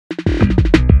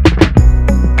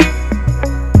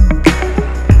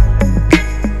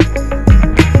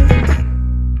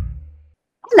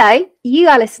Hello, you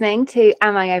are listening to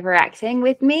Am I Overacting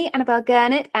with me, Annabel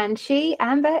Gurnett, and she,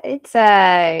 Amber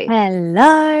Itzo.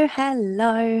 Hello,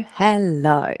 hello,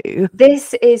 hello.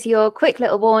 This is your quick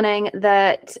little warning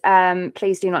that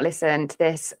please do not listen to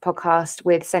this podcast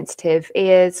with sensitive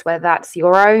ears, whether that's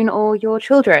your own or your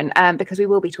children, because we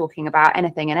will be talking about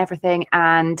anything and everything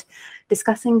and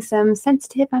discussing some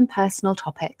sensitive and personal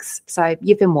topics. So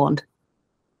you've been warned.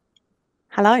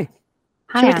 Hello.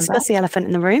 Hi, Shall we Amber. discuss the elephant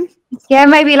in the room? Yeah,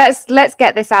 maybe let's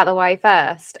get this out of the way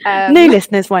first. New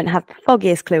listeners won't have the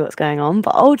foggiest clue what's going on,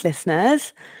 but old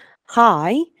listeners,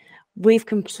 hi, we've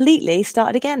completely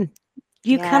started again.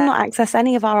 You cannot access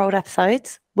any of our old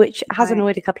episodes, which has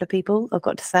annoyed a couple of people, I've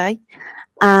got to say.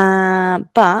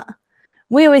 But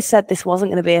we always said this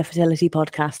wasn't going to be a fertility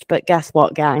podcast, but guess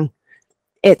what, gang?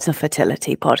 It's a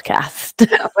fertility podcast.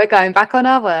 We're going back on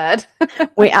our word.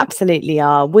 We absolutely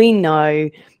are. We know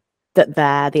that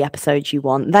they're the episodes you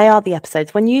want. They are the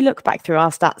episodes. When you look back through our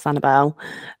stats, Annabelle,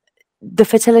 the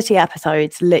fertility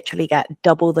episodes literally get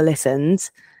double the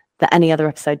listens that any other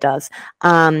episode does.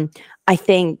 I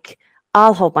think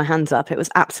I'll hold my hands up. It was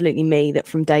absolutely me that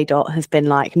from day dot has been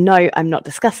like, no, I'm not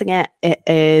discussing it. It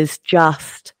is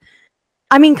just,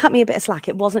 I mean, cut me a bit of slack.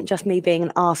 It wasn't just me being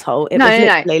an asshole. It was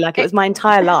literally like it was my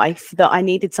entire life that I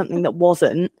needed something that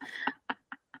wasn't.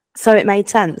 So it made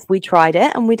sense. We tried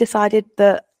it and we decided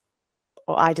that,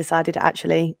 or I decided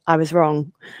actually I was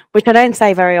wrong, which I don't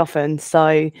say very often.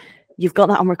 So you've got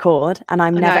that on record and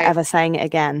I'm never ever saying it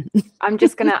again. I'm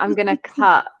gonna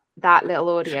cut that little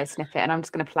audio snippet and I'm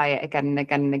just gonna play it again and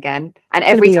again and again. And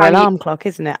every time your alarm clock,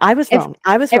 isn't it? I was wrong.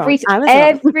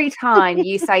 Every time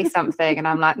you say something and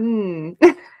I'm like,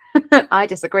 I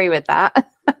disagree with that.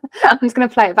 I'm just gonna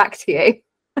play it back to you.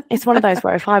 It's one of those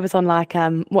where if I was on like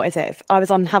what is it? If I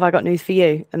was on Have I Got News for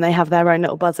You and they have their own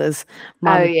little buzzers.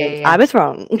 I was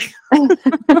wrong.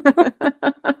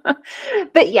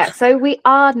 But yeah, so we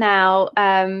are now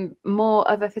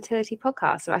more of a fertility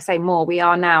podcast. So I say more, we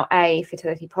are now a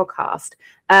fertility podcast.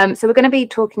 So we're going to be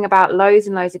talking about loads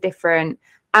and loads of different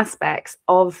aspects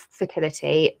of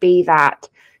fertility, be that,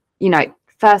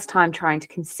 first time trying to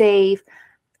conceive,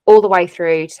 all the way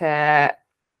through to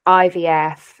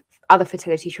IVF, other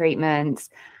fertility treatments,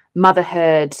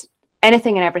 motherhood,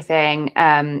 anything and everything.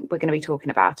 We're going to be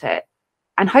talking about it.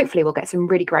 And hopefully we'll get some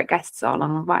really great guests on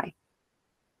the way.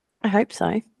 I hope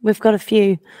so. We've got a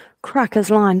few crackers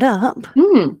lined up.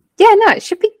 Yeah, no, it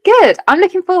should be good. I'm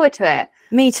looking forward to it.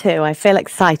 Me too. I feel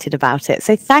excited about it.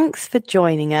 So thanks for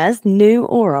joining us, new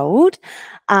or old.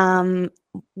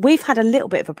 We've had a little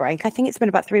bit of a break. I think it's been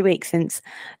about 3 weeks since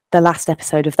the last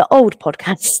episode of the old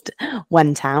podcast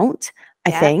went out. I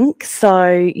think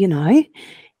so.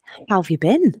 How have you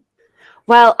been?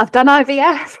 Well, I've done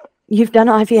IVF. You've done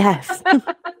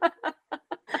IVF.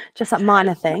 Just that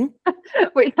minor thing,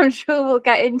 which I'm sure we'll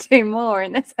get into more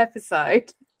in this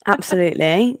episode.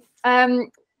 Absolutely.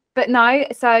 But no,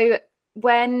 so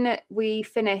when we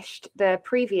finished the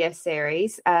previous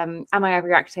series, Am I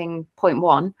Overreacting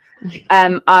 .1,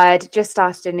 I'd just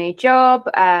started a new job,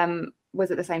 was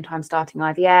at the same time starting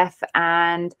IVF,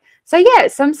 and so yeah,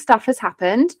 some stuff has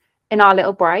happened in our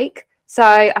little break. So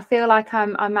I feel like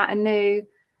I'm at a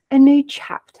new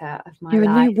chapter of my life. You're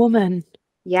a new woman.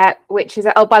 Yeah, which is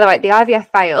by the way, the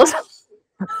IVF failed.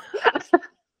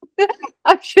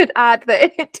 I should add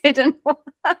that it didn't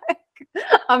work.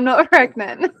 I'm not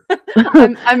pregnant.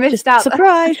 I missed out.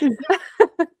 Surprise!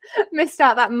 Missed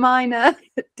out that minor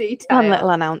detail. One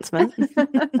little announcement.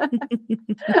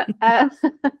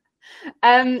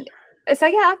 So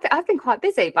yeah, I've been quite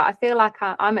busy, but I feel like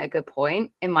I'm at a good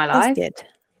point in my life. That's good.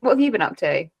 What have you been up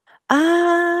to?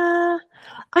 I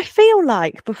feel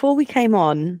like before we came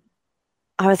on,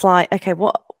 I was like, okay,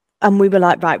 what? And we were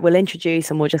like, right, we'll introduce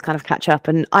and we'll just kind of catch up.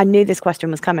 And I knew this question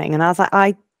was coming, and I was like,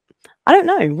 I don't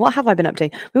know, what have I been up to?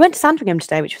 We went to Sandringham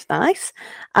today, which was nice.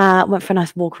 Went for a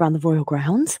nice walk around the royal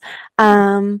grounds.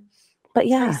 But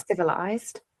yeah, very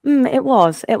civilized. It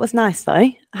was nice though.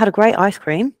 I had a great ice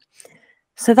cream.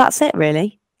 So that's it,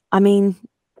 really. I mean,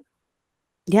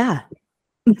 yeah.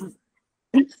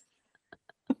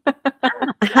 I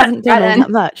haven't done all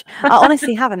that much. I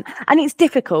honestly haven't. And it's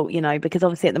difficult, because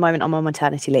obviously at the moment I'm on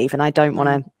maternity leave and I don't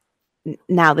want to,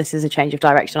 now this is a change of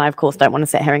direction. I, of course, don't want to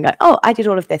sit here and go, oh, I did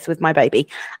all of this with my baby,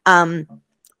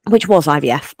 which was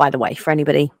IVF, by the way, for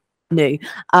anybody new.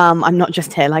 I'm not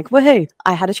just here like, woohoo,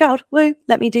 I had a child. Woo,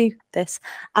 let me do this.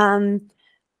 I've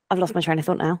lost my train of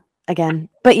thought now. Again,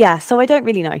 but yeah, so I don't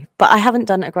really know, but I haven't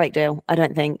done a great deal. I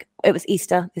don't think. It was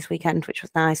Easter this weekend, which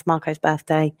was nice. Marco's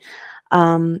birthday.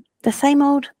 The same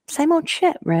old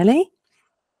shit, really.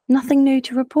 Nothing new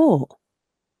to report.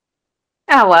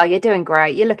 Oh well, you're doing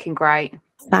great. You're looking great.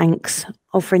 Thanks.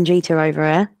 Oh, fringe eater over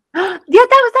here. Yeah,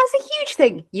 that's a huge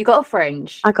thing. You got a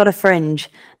fringe. I got a fringe.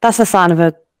 That's a sign of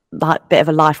a bit of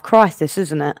a life crisis,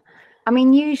 isn't it? I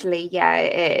mean, usually, yeah,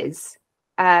 it is.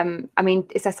 I mean,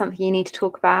 is there something you need to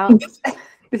talk about?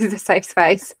 This is a safe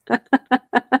space.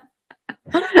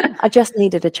 I just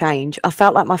needed a change. I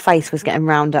felt like my face was getting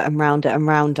rounder and rounder and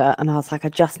rounder, and I was like, I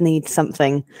just need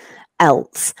something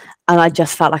else. And I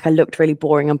just felt like I looked really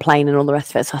boring and plain and all the rest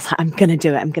of it. So I was like, I'm going to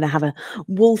do it. I'm going to have a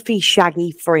wolfy,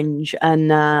 shaggy fringe.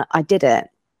 And I did it.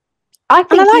 I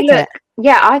think you look,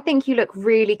 I think you look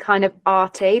really kind of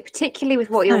arty, particularly with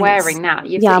what you're wearing now.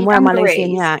 I'm wearing my Lucy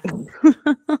and Yak.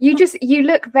 you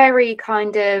look very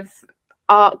kind of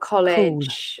art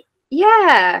college. Cool.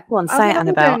 Yeah. Go on, say it,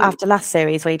 Annabelle. After last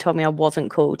series where you told me I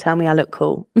wasn't cool, tell me I look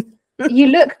cool. You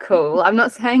look cool. I'm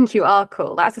not saying you are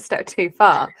cool. That's a step too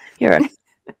far. You're a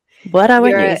word I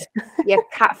won't use. You're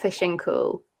catfishing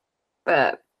cool.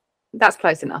 But that's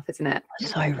close enough, isn't it?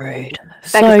 So rude.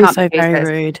 So very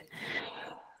rude.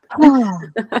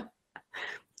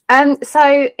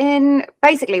 So in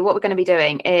basically what we're going to be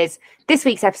doing is this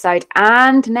week's episode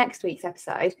and next week's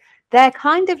episode, they're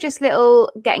kind of just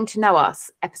little getting to know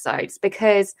us episodes,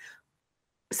 because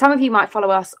some of you might follow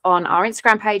us on our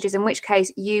Instagram pages, in which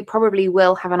case you probably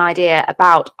will have an idea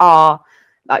about our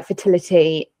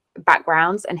fertility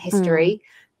backgrounds and history.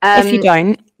 If you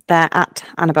don't, they're at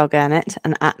Annabel Gurnett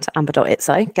and at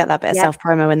amber.itso. Get that bit of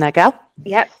self-promo in there, girl.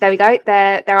 Yep, there we go.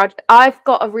 There are. I've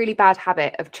got a really bad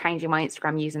habit of changing my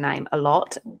Instagram username a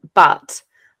lot, but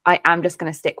I am just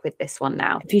going to stick with this one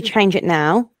now. If you change it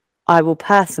now, I will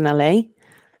personally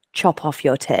chop off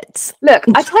your tits. Look,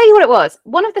 I tell you what it was.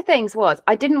 One of the things was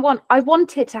I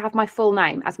wanted to have my full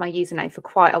name as my username for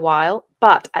quite a while,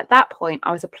 but at that point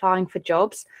I was applying for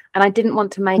jobs and I didn't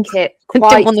want to make it quite.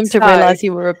 I didn't want them to realise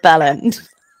you were rebelling.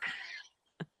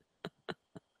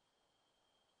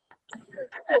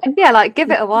 Yeah, give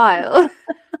it a while.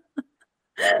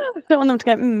 I don't want them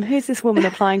to go, who's this woman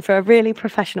applying for a really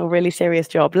professional, really serious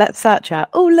job? Let's search her.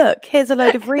 Oh, look, here's a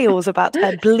load of reels about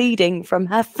her bleeding from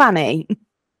her fanny.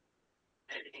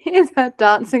 Here's her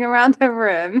dancing around her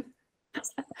room.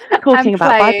 Talking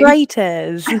about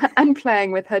vibrators. And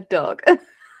playing with her dog.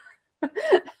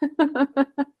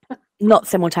 Not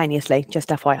simultaneously, just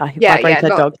FYI. Vibrator,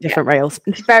 dog, different reels.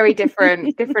 Very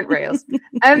different reels.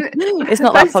 It's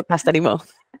not that podcast anymore.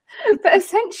 But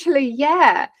essentially,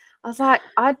 yeah. I was like,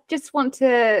 I just want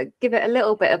to give it a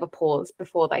little bit of a pause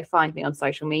before they find me on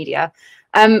social media.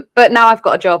 But now I've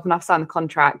got a job and I've signed the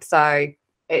contract, so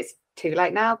it's too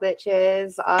late now,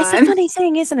 bitches. It's a funny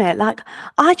thing, isn't it?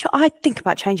 I think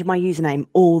about changing my username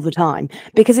all the time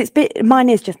because mine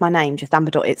is just my name, just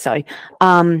amber.itso.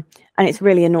 And it's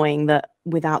really annoying that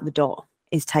without the dot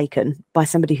is taken by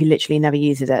somebody who literally never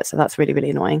uses it. So that's really, really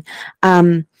annoying.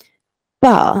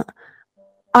 But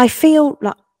I feel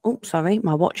like, oh, sorry,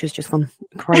 my watch has just gone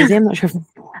crazy. I'm not sure.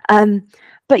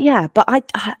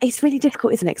 But it's really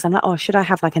difficult, isn't it? Because I'm like, should I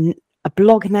have a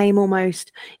blog name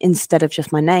almost instead of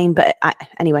just my name? But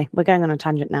anyway, we're going on a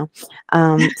tangent now.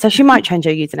 So she might change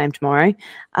her username tomorrow,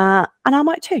 and I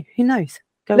might too. Who knows?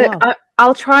 Look,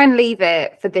 I'll try and leave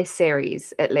it for this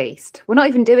series at least. We're not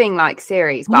even doing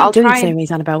series, but I'll do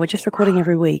series, Annabelle. We're just recording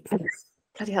every week.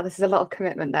 Bloody hell, this is a lot of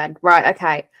commitment then. Right,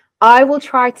 okay. I will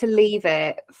try to leave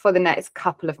it for the next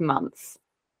couple of months.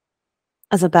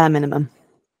 As a bare minimum.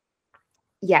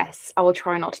 Yes, I will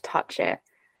try not to touch it.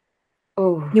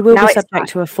 Oh, you will be subject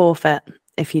to a forfeit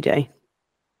if you do.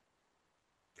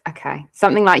 Okay,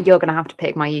 something like you're going to have to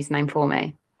pick my username for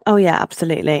me. Oh yeah,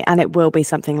 absolutely, and it will be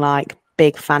something like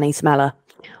Big Fanny Smeller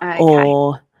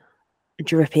or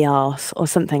Drippy Arse or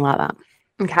something like that.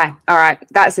 Okay, all right,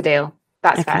 that's a deal.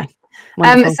 That's fair.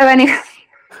 So anyway,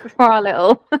 for our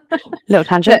little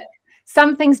tangent.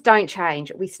 Some things don't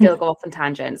change. We still go off on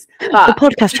tangents. But the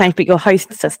podcast changed, but your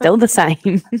hosts are still the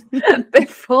same.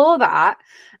 Before that,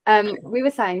 we were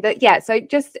saying that, so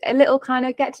just a little kind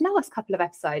of get to know us couple of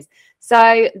episodes.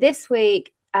 So this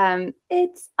week,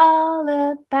 it's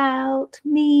all about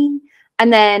me.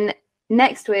 And then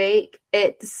next week,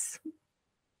 it's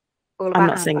all about I'm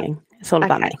not singing. It's all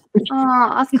about me. Oh,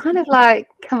 I was kind of like,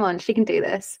 come on, she can do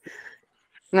this.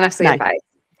 And then I saw your face.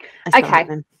 Okay.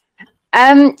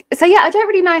 So I don't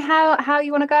really know how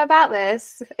you want to go about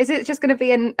this. Is it just going to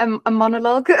be a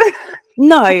monologue?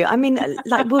 No, I mean,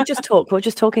 we'll just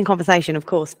talk in conversation, of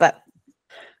course, but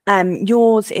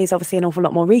yours is obviously an awful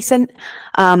lot more recent.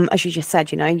 As you just said,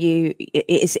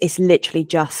 it's literally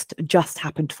just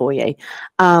happened for you.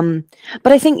 But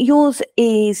I think your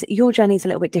journey is a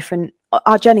little bit different.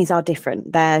 Our journeys are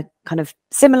different. They're kind of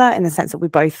similar in the sense that we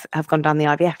both have gone down the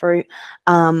IVF route.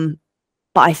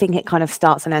 but I think it kind of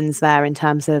starts and ends there in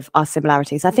terms of our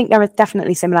similarities. I think there are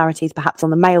definitely similarities perhaps on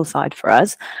the male side for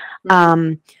us.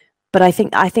 But I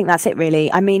think that's it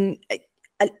really. I mean,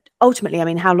 ultimately, I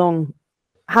mean, how long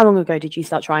ago did you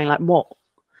start trying? Like what's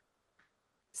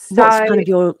kind of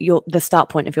your the start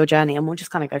point of your journey? And we'll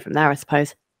just kind of go from there, I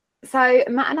suppose. So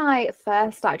Matt and I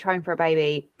first started trying for a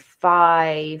baby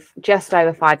just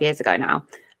over 5 years ago now.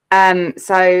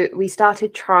 So we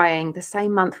started trying the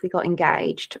same month we got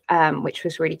engaged, which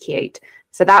was really cute.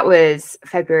 So that was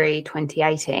February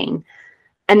 2018.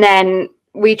 And then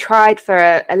we tried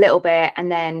for a little bit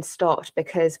and then stopped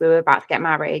because we were about to get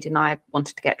married and I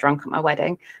wanted to get drunk at my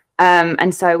wedding.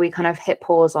 And so we kind of hit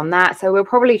pause on that. So we're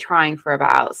probably trying for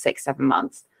about 6-7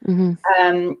 months.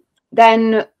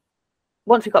 Then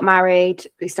once we got married,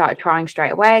 we started trying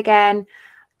straight away again,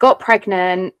 got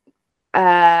pregnant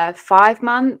 5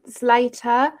 months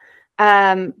later,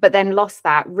 but then lost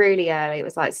that really early. It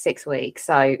was like 6 weeks.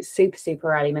 So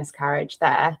super early miscarriage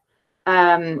there.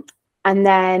 And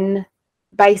then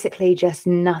basically just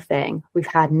nothing. We've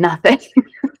had nothing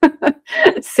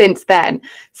since then.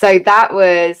 So that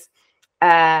was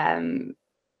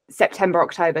September,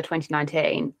 October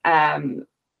 2019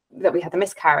 that we had the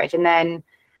miscarriage. And then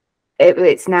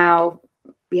it's now,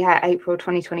 April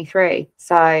 2023.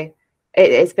 So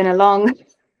it's been a long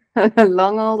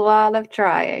old while of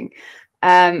trying.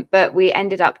 But we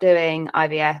ended up doing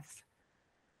IVF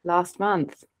last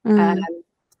month. And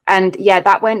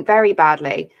that went very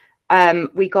badly.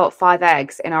 We got 5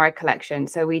 eggs in our egg collection,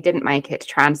 so we didn't make it to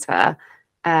transfer,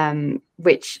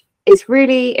 which is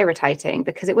really irritating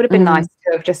because it would have been nice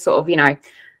to have just sort of,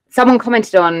 someone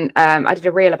commented on, I did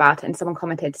a reel about it and someone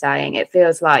commented saying it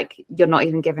feels like you're not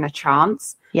even given a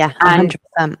chance. Yeah,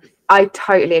 100%. I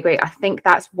totally agree. I think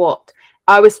that's what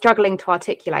I was struggling to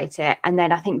articulate it. And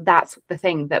then I think that's the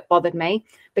thing that bothered me,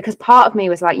 because part of me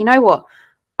was like, you know what,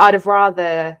 I'd have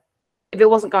rather, if it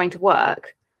wasn't going to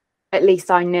work, at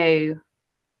least I knew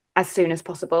as soon as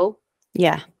possible.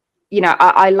 Yeah.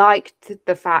 I liked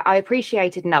the fact, I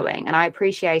appreciated knowing, and I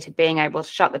appreciated being able to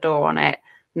shut the door on it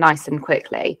nice and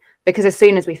quickly, because as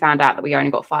soon as we found out that we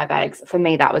only got 5 eggs, for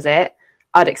me, that was it.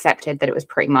 I'd accepted that it was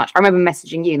pretty much, I remember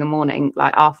messaging you the morning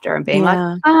like after and being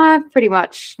like, I pretty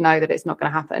much know that it's not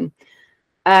going to happen.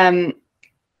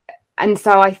 And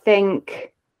so I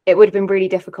think it would have been really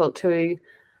difficult to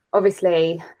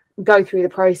obviously go through the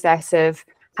process of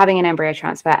having an embryo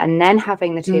transfer and then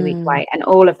having the 2 week wait and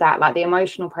all of that, like the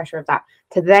emotional pressure of that,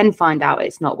 to then find out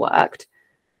it's not worked.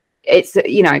 It's,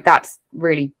 that's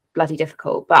really bloody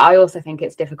difficult. But I also think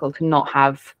it's difficult to not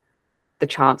have the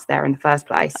chance there in the first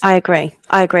place. I agree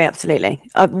absolutely.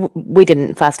 We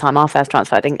didn't our first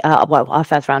transfer didn't, our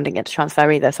first round didn't get to transfer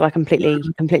either, so I completely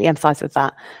empathize with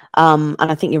that. And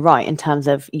I think you're right in terms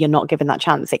of you're not given that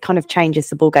chance. It kind of changes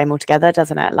the ball game altogether,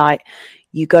 doesn't it? Like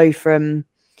you go from,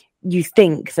 you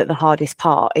think that the hardest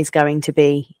part is going to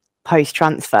be post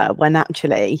transfer when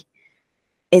actually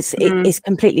it's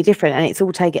completely different, and it's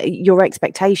all your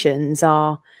expectations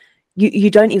are, you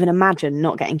don't even imagine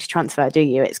not getting to transfer, do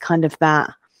you? It's kind of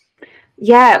that.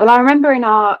 Yeah, well, I remember in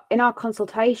our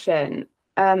consultation,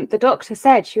 the doctor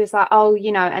said, she was like, oh,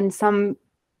 and some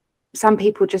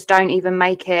people just don't even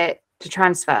make it to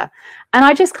transfer. And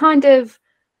I just kind of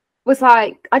was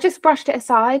like, I just brushed it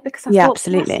aside because I thought,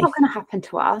 absolutely, that's not going to happen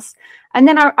to us. And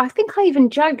then I think I even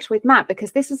joked with Matt,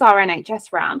 because this was our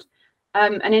NHS round.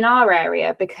 And in our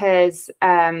area, because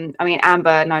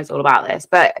Amber knows all about this,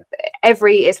 but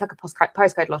it's like a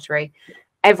postcode lottery.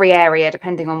 Every area,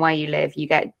 depending on where you live, you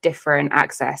get different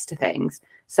access to things.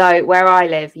 So where I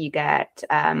live, you get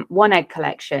 1 egg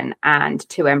collection and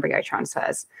 2 embryo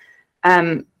transfers.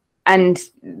 And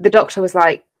the doctor was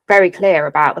like very clear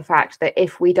about the fact that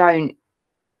if we don't,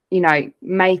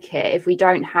 make it, if we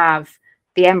don't have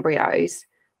the embryos,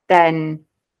 then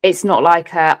it's not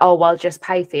like just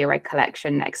pay for your egg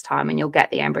collection next time and you'll get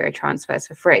the embryo transfers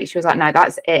for free. She was like, no,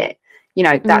 that's it.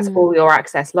 That's all your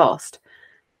access lost.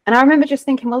 And I remember just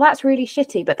thinking, well, that's really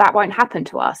shitty, but that won't happen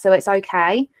to us, so it's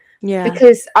okay. Yeah.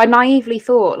 Because I naively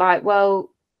thought like, well,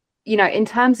 in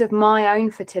terms of my own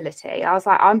fertility, I was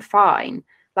like, I'm fine.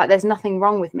 Like, there's nothing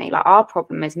wrong with me. Like, our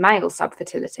problem is male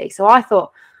subfertility. So I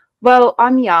thought, well,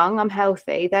 I'm young, I'm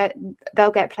healthy,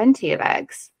 they'll get plenty of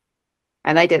eggs.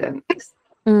 And they didn't.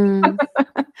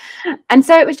 And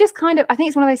so it was just kind of, I think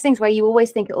it's one of those things where you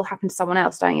always think it will happen to someone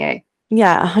else, don't you?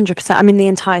 Yeah, 100%. I mean, the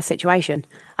entire situation,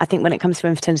 I think when it comes to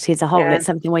infertility as a whole, it's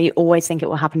something where you always think it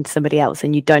will happen to somebody else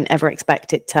and you don't ever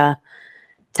expect it to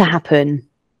happen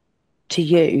to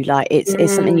you. Like it's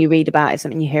something you read about, it's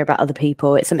something you hear about other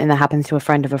people, it's something that happens to a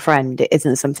friend of a friend. It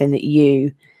isn't something that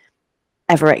you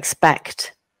ever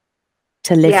expect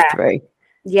to live through.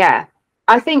 Yeah,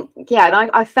 I think, yeah,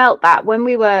 and I felt that when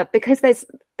we were, because there's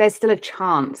still a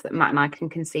chance that Matt and I can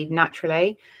conceive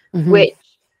naturally, Mm-hmm. which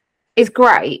is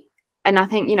great. And I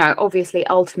think, obviously,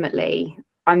 ultimately,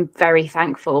 I'm very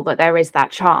thankful that there is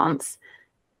that chance.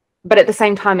 But at the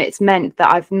same time, it's meant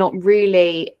that I'd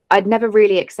never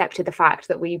really accepted the fact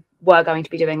that we were going to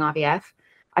be doing IVF.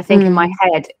 I think in my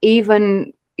head,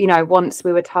 even, once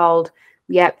we were told,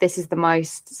 yep, this is the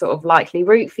most sort of likely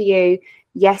route for you.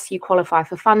 Yes, you qualify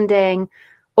for funding,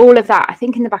 all of that. I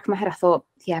think in the back of my head, I thought,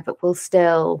 yeah, but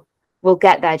we'll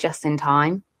get there just in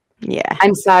time. Yeah.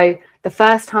 And so the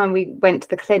first time we went to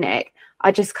the clinic,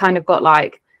 I just kind of got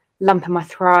like lump in my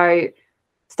throat,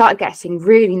 started getting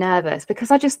really nervous because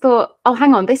I just thought, oh,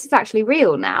 hang on, this is actually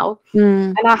real now.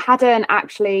 And I hadn't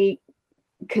actually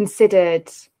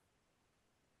considered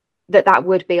that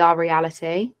would be our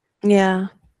reality. Yeah.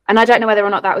 And I don't know whether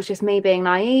or not that was just me being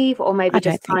naive, or maybe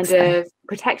just kind of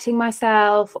protecting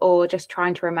myself, or just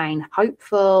trying to remain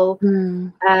hopeful,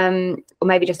 or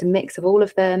maybe just a mix of all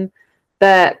of them.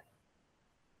 But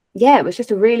yeah, it was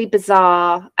just a really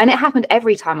bizarre, and it happened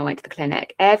every time I went to the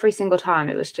clinic. Every single time,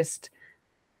 it was just,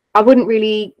 I wouldn't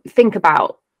really think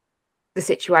about the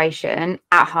situation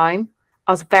at home.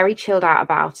 I was very chilled out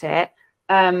about it.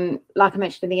 Like I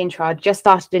mentioned in the intro, I just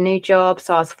started a new job,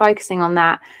 so I was focusing on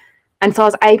that. And so I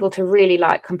was able to really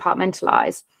like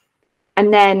compartmentalize.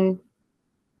 And then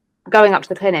going up to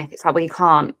the clinic, it's like, well,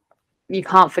 you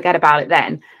can't forget about it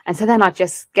then. And so then I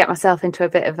just get myself into a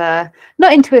bit of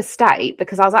not into a state,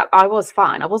 because I was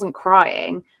fine. I wasn't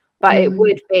crying, but it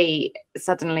would be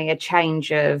suddenly a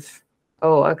change of,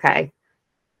 oh, okay,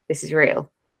 this is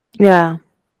real. Yeah.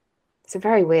 It's a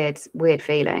very weird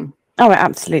feeling. Oh, it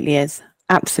absolutely is.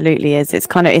 Absolutely is. It's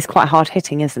quite hard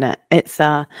hitting, isn't it? It's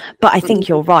but I think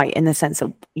you're right in the sense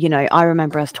that, I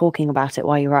remember us talking about it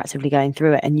while you were actively going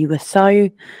through it, and you were so,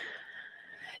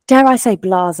 dare I say,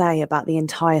 blasé about the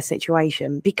entire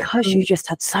situation, because you just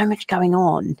had so much going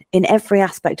on in every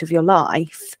aspect of your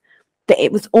life, that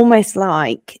it was almost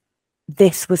like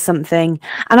this was something.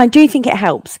 And I do think it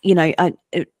helps,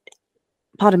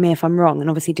 pardon me if I'm wrong, and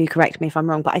obviously do correct me if I'm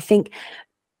wrong, but I think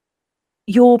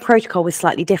your protocol was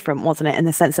slightly different, wasn't it? In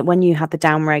the sense that when you had the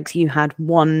downregs, you had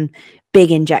one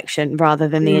big injection rather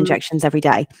than the injections every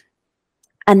day.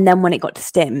 And then when it got to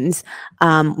stims,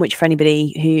 which for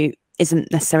anybody who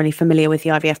isn't necessarily familiar with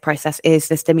the IVF process, is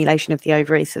the stimulation of the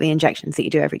ovaries, so the injections that you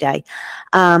do every day.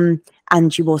 And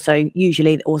you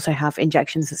usually also have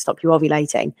injections that stop you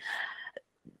ovulating.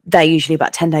 They're usually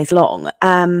about 10 days long.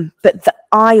 But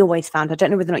I always found, I don't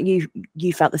know whether or not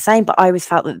you felt the same, but I always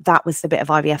felt that was the bit of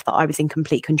IVF that I was in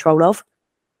complete control of.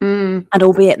 And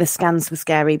albeit the scans were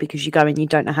scary because you go and you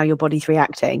don't know how your body's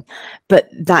reacting, but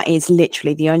that is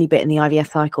literally the only bit in the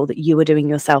IVF cycle that you are doing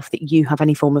yourself that you have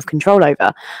any form of control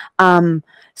over.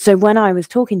 So when I was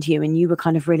talking to you and you were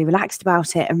kind of really relaxed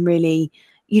about it, and really,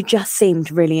 you just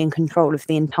seemed really in control of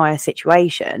the entire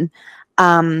situation.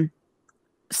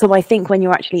 So I think when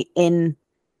you're actually in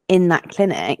that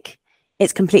clinic,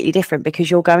 it's completely different,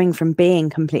 because you're going from being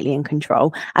completely in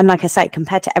control. And like I say,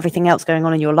 compared to everything else going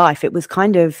on in your life, it was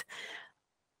kind of,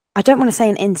 I don't want to say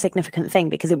an insignificant thing,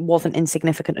 because it wasn't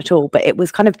insignificant at all, but it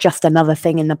was kind of just another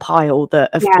thing in the pile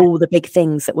of all the big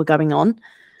things that were going on.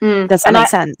 Does that make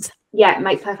sense? Yeah, it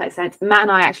makes perfect sense. Matt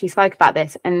and I actually spoke about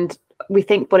this, and we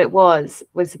think what it was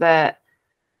that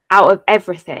out of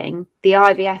everything, the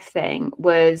IVF thing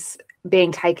was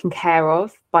being taken care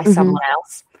of by someone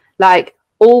else. Like,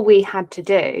 all we had to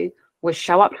do was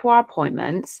show up to our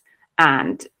appointments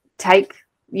and do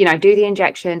the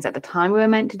injections at the time we were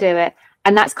meant to do it.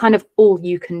 And that's kind of all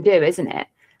you can do, isn't it?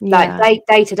 Yeah. Like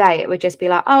day to day, it would just be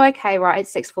like, oh, okay, right,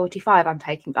 it's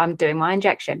 6:45. I'm doing my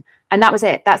injection. And that was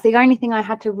it. That's the only thing I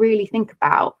had to really think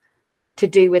about to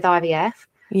do with IVF.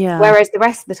 Yeah. Whereas the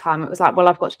rest of the time it was like, well,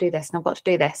 I've got to do this and I've got to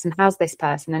do this. And how's this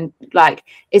person? And like,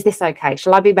 is this okay?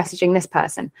 Shall I be messaging this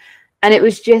person? And it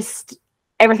was just,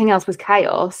 everything else was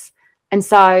chaos. And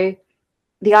so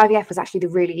the IVF was actually the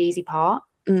really easy part.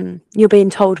 You're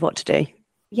being told what to do.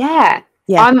 Yeah.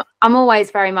 I'm always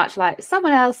very much like,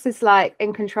 someone else is like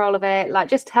in control of it. Like,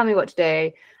 just tell me what to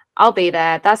do. I'll be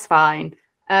there. That's fine.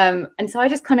 And so I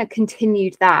just kind of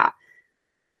continued that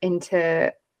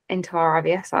into our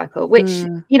IVF cycle, which,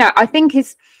 I think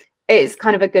it's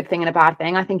kind of a good thing and a bad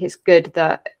thing. I think it's good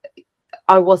that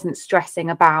I wasn't stressing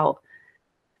about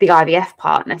the IVF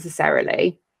part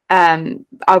necessarily.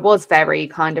 I was very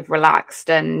kind of relaxed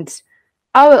and,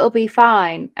 oh, it'll be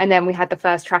fine. And then we had the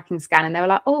first tracking scan and they were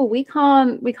like, oh, we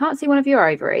can't see one of your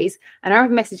ovaries. And I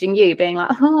remember messaging you being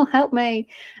like, oh, help me.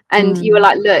 And you were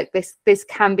like, look, this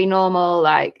can be normal.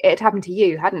 Like, it happened to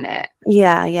you, hadn't it?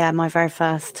 Yeah, my very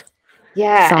first.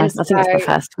 Yeah. So I And think it's my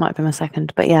first, might be my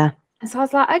second, but yeah. And so I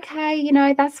was like, okay, you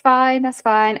know, that's fine, that's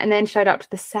fine. And then showed up to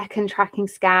the second tracking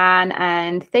scan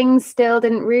and things still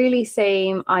didn't really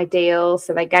seem ideal.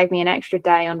 So they gave me an extra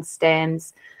day on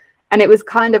stims. And it was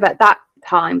kind of at that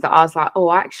time that I was like,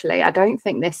 oh, actually, I don't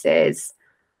think this is,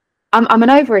 I'm an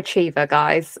overachiever,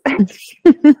 guys.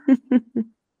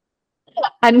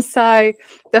 And so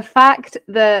the fact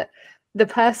that the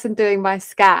person doing my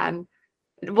scan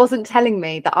wasn't telling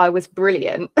me that I was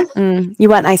brilliant. You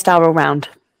weren't A-star all round.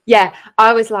 Yeah,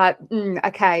 I was like,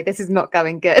 okay, this is not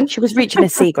going good. She was reaching a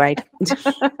C grade.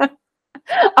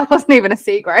 I wasn't even a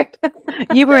C grade.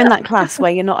 You were in that class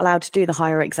where you're not allowed to do the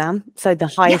higher exam. So the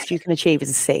highest you can achieve is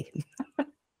a C.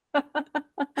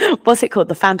 What's it called?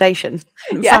 The foundation.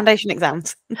 Yeah. Foundation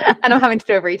exams. And I'm having to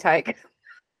do a retake.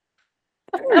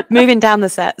 Moving down the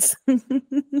sets.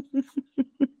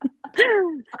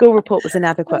 School report was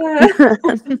inadequate.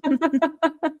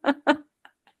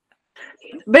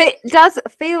 But it does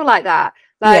feel like that.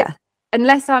 Like,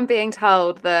 unless I'm being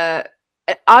told that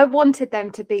I wanted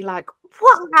them to be like,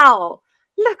 wow,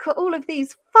 look at all of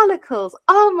these follicles.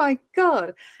 Oh my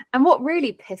God. And what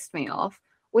really pissed me off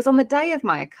was on the day of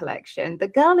my collection, the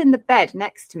girl in the bed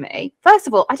next to me. First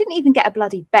of all, I didn't even get a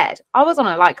bloody bed. I was on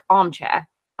a armchair.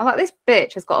 I'm like, this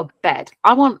bitch has got a bed.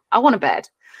 I want a bed.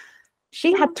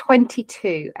 She had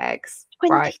 22 eggs.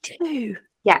 22. Right?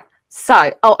 Yeah.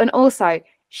 So, and also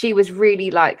she was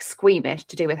really squeamish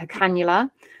to do with her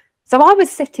cannula. So I was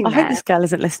sitting there. I hope this girl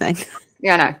isn't listening.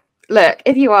 Yeah, no. Look,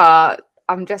 if you are,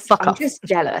 I'm just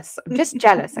jealous. I'm just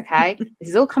jealous, okay? This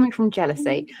is all coming from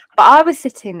jealousy. But I was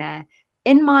sitting there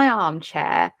in my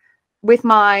armchair with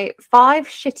my 5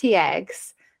 shitty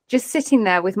eggs, just sitting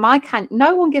there with my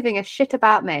no one giving a shit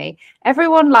about me.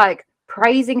 Everyone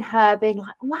praising her, being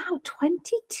like, wow,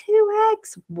 22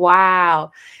 eggs.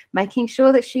 Wow. Making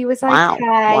sure that she was okay.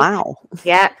 Wow.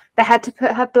 Yeah. They had to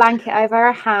put her blanket over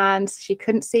her hands. She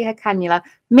couldn't see her cannula.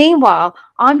 Meanwhile,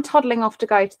 I'm toddling off to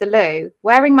go to the loo,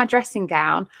 wearing my dressing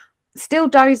gown, still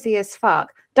dozy as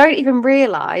fuck. Don't even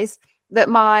realise that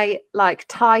my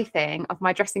tie thing of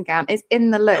my dressing gown is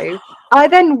in the loo. I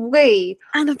then wee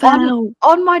Annabel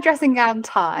on my dressing gown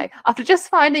tie after just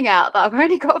finding out that I've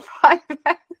only got 5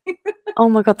 eggs. Oh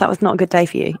my God, that was not a good day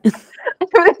for you. It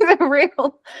was a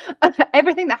real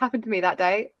everything that happened to me that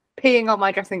day, peeing on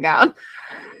my dressing gown.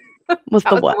 Was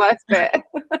the worst bit.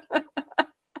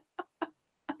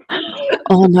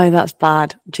 Oh no, that's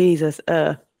bad. Jesus.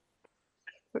 Yeah.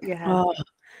 Oh.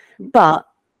 But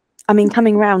I mean,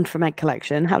 coming round from egg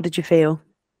collection, how did you feel?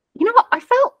 You know what? I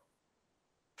felt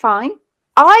fine.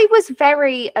 I was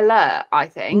very alert, I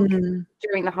think,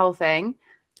 during the whole thing.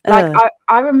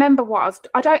 I remember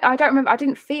I don't remember, I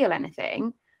didn't feel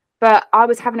anything, but I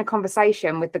was having a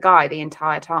conversation with the guy the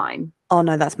entire time. Oh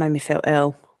no, that's made me feel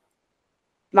ill.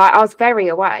 I was very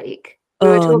awake. We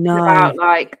were talking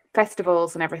about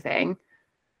festivals and everything.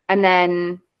 And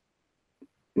then,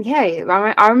 yeah,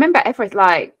 I remember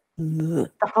everything, the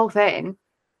whole thing.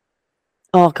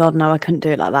 Oh God, no, I couldn't do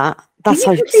it like that. That's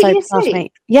so past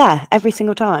me. Yeah, every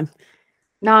single time.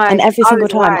 No, and every single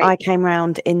time I came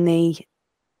round in the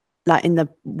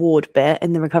ward bit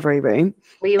in the recovery room.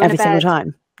 Were you every single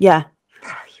time? Yeah.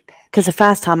 Because the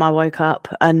first time I woke up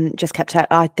and just kept.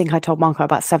 I think I told Marco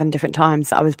about 7 different times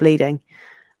that I was bleeding.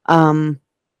 And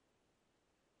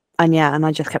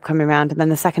I just kept coming around. And then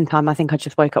the second time, I think I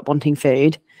just woke up wanting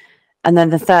food. And then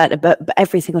the third, but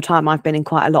every single time I've been in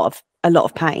quite a lot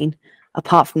of pain,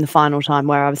 apart from the final time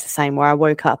where I was the same, where I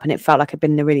woke up and it felt like I'd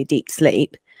been in a really deep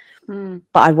sleep. But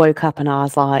I woke up and I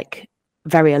was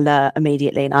very alert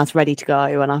immediately, and I was ready to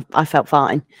go, and I felt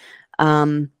fine.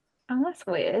 Oh, that's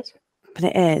weird. But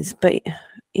it is. But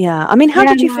yeah, I mean, how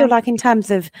did you feel in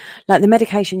terms of the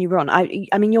medication you were on? I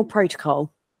mean, your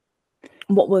protocol.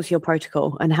 What was your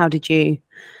protocol, and how did you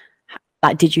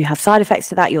did you have side effects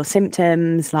to that? Your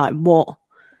symptoms, what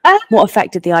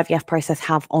effect did the IVF process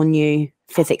have on you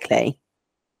physically?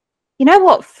 You know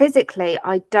what? Physically,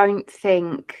 I don't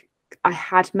think I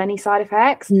had many side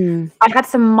effects. I had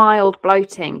some mild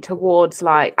bloating towards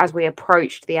as we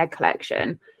approached the egg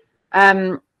collection.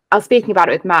 I was speaking about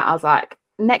it with Matt. I was like,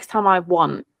 next time I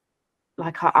want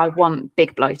I want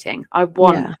big bloating. I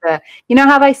want you know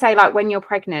how they say when you're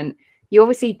pregnant, you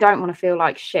obviously don't want to feel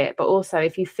like shit, but also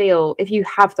if you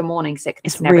have the morning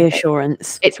sickness, it's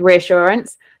reassurance. It's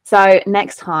reassurance. So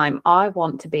next time I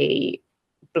want to be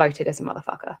bloated as a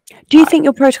motherfucker. Do you think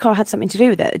your protocol had something to do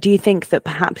with it? Do you think that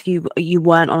perhaps you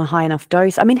weren't on a high enough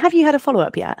dose? I mean, have you had a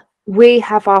follow-up yet? We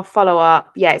have our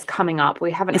follow-up. Yeah, it's coming up.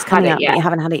 We haven't had it yet. But you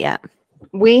haven't had it yet.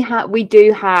 We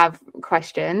do have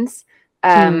questions.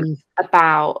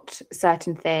 about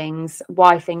certain things,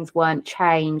 why things weren't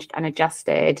changed and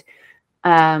adjusted.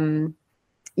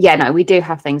 Yeah, no, we do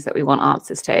have things that we want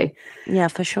answers to. Yeah,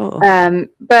 for sure.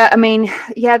 But I mean,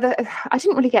 yeah, I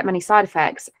didn't really get many side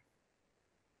effects.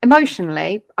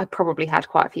 Emotionally, I probably had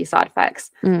quite a few side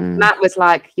effects. Matt was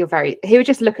like, he would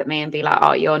just look at me and be like,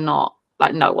 oh, you're not,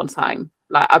 like, no one's home.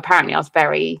 Like, apparently I was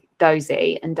very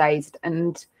dozy and dazed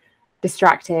and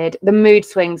distracted. The mood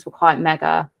swings were quite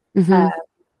mega.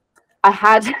 I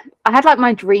had like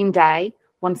my dream day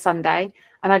one Sunday,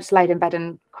 and I just laid in bed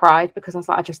and cried because I was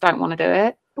like, I just don't want to do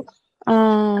it.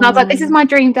 And I was like, this is my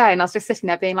dream day. And I was just sitting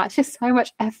there being like, it's just so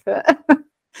much effort.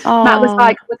 Matt was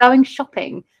like, we're going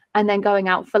shopping and then going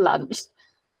out for lunch.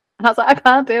 And I was like, I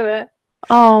can't do it.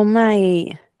 Oh,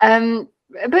 mate. But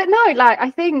no, like, I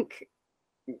think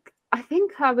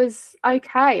I was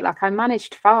okay. Like, I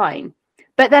managed fine.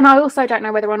 But then I also don't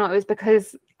know whether or not it was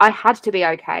because I had to be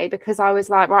okay, because I was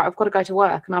like, right, I've got to go to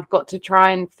work and I've got to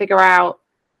try and figure out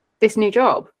this new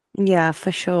job. Yeah,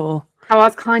 for sure. So I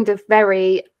was kind of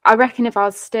I reckon if I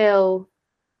was still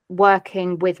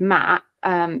working with Matt,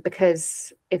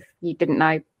 because if you didn't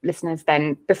know, listeners,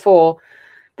 then before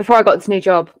I got this new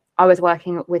job, I was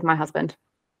working with my husband.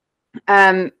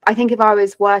 I think if I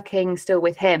was working still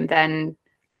with him, then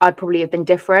I'd probably have been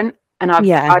different. And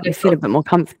you feel a bit more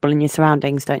comfortable in your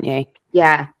surroundings, don't you?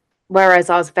 Yeah.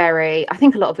 Whereas I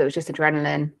think a lot of it was just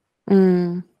adrenaline.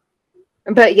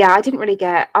 But yeah, I didn't really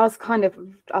I was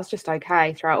just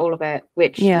okay throughout all of it,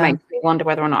 which makes me wonder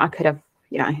whether or not I could have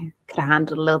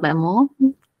handled a little bit more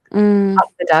up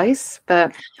the dose.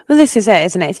 But well, this is it,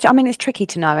 isn't it? It's tricky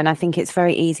to know, and I think it's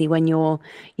very easy when you're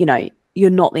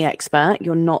not the expert,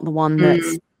 you're not the one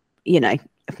that's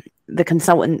the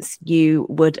consultants you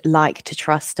would like to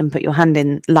trust and put your hand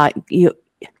in, like you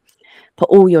put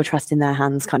all your trust in their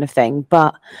hands, kind of thing.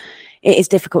 But it is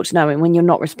difficult to know, and when you're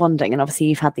not responding, and obviously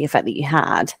you've had the effect that you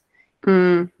had,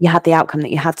 you had the outcome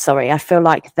that you had. Sorry, I feel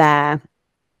like there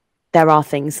are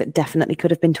things that definitely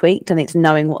could have been tweaked, and it's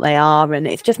knowing what they are, and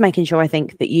it's just making sure, I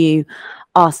think, that you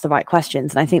ask the right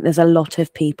questions. And I think there's a lot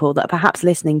of people that are perhaps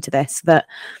listening to this that,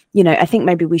 I think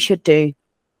maybe we should do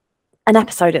an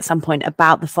episode at some point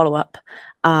about the follow-up,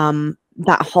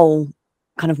 that whole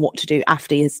kind of what to do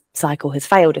after your cycle has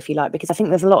failed, if you like, because I think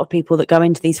there's a lot of people that go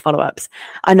into these follow-ups.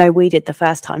 I know we did the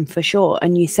first time for sure,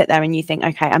 and you sit there and you think,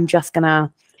 okay, I'm just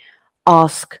gonna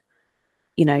ask,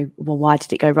 well, why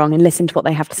did it go wrong, and listen to what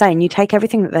they have to say, and you take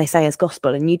everything that they say as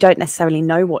gospel, and you don't necessarily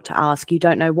know what to ask, you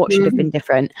don't know what should have been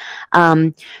different.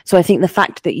 So I think the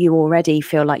fact that you already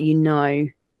feel like you know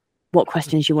what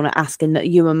questions you want to ask, and that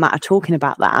you and Matt are talking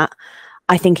about that,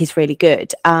 I think is really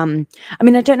good. I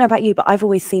mean, I don't know about you, but I've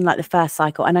always seen like the first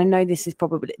cycle, and I know this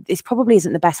probably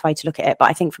isn't the best way to look at it, but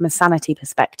I think from a sanity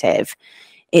perspective,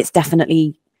 it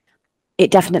definitely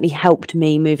helped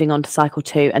me moving on to cycle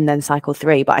 2 and then cycle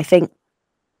 3. But I think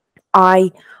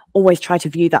I always try to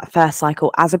view that first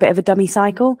cycle as a bit of a dummy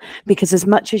cycle, because as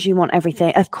much as you want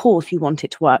everything, of course you want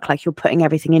it to work, like you're putting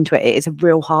everything into it. It is a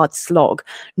real hard slog.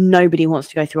 Nobody wants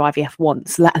to go through IVF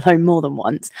once, let alone more than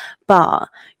once, but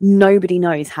nobody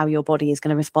knows how your body is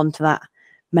going to respond to that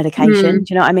medication.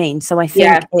 Do you know what I mean? So I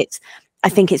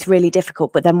think it's really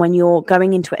difficult. But then when you're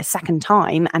going into it a second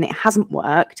time and it hasn't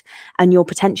worked, and you're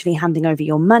potentially handing over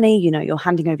your money, you're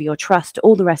handing over your trust,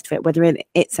 all the rest of it, whether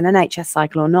it's an NHS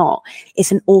cycle or not,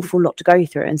 it's an awful lot to go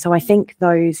through. And so I think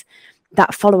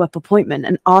that follow-up appointment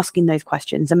and asking those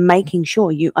questions and making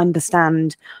sure you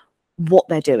understand what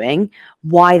they're doing,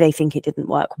 why they think it didn't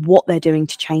work, what they're doing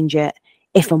to change it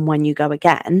if and when you go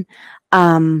again,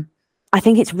 I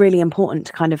think it's really important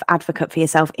to kind of advocate for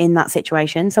yourself in that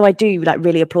situation. So I do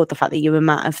really applaud the fact that you and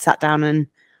Matt have sat down and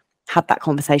had that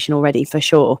conversation already, for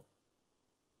sure.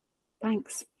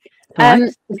 Thanks.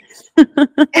 Right.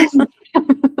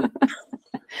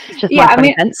 I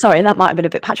mean, sorry, that might have been a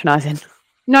bit patronizing.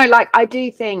 No, I do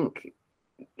think,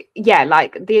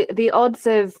 the odds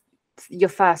of your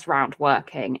first round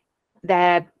working,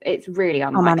 it's really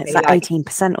unlikely. Oh man, it's like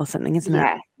 18% or something, isn't it?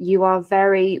 Yeah, you are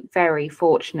very, very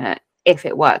fortunate if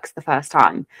it works the first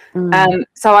time.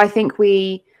 So I think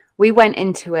we went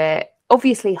into it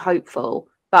obviously hopeful,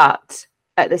 but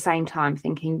at the same time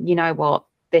thinking, you know what,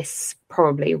 this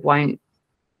probably won't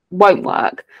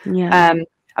work. Yeah.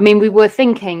 I mean, we were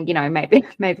thinking, maybe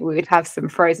we would have some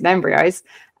frozen embryos.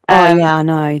 Yeah, I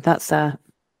know, that's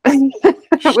we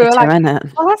were like,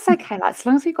 it? Oh, that's okay. As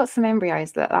long as we've got some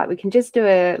embryos that we can just do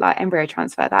a embryo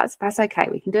transfer. That's okay.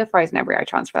 We can do a frozen embryo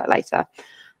transfer later.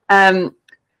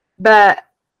 But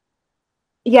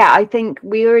yeah, I think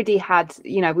we already had,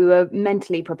 we were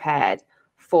mentally prepared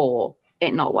for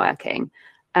it not working.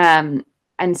 And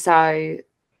so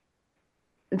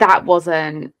that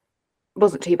wasn't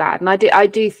too bad. And I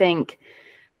do think,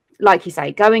 like you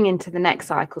say, going into the next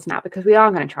cycles now, because we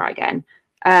are going to try again,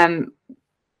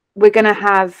 we're going to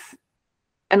have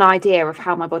an idea of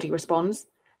how my body responds.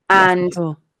 And,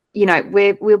 yes, you know,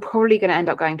 we're probably going to end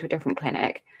up going to a different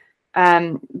clinic.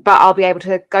 But I'll be able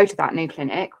to go to that new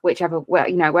clinic,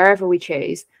 wherever we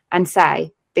choose, and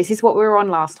say, this is what we were on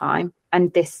last time,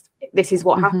 and this is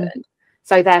what happened.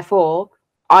 So therefore,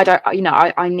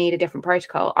 I need a different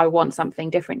protocol. I want something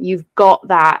different. You've got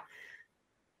that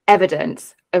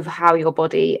evidence of how your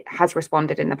body has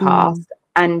responded in the past.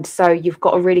 And so you've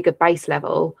got a really good base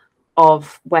level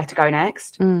of where to go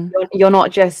next. You're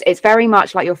not just, it's very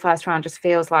much like your first round just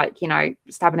feels like, you know,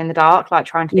 stabbing in the dark, like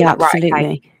trying to be like, absolutely. Right,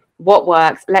 okay, what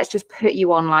works? Let's just put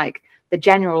you on like the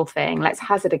general thing. Let's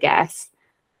hazard a guess,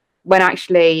 when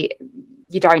actually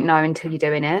you don't know until you're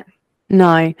doing it.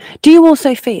 No. Do you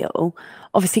also feel,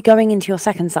 obviously going into your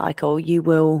second cycle, you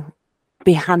will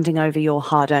be handing over your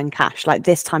hard-earned cash? Like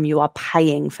this time you are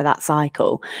paying for that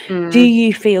cycle. Do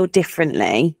you feel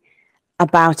differently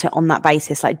about it on that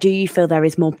basis? Like, do you feel there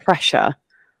is more pressure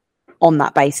on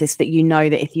that basis, that you know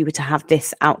that if you were to have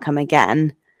this outcome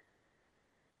again,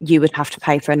 you would have to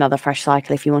pay for another fresh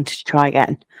cycle if you wanted to try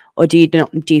again? Or do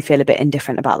you feel a bit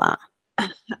indifferent about that?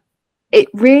 It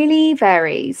really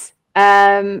varies.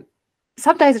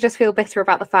 Some days I just feel bitter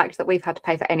about the fact that we've had to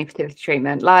pay for any fertility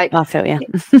treatment. Like, I feel, yeah.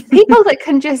 People that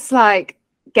can just like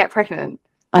get pregnant.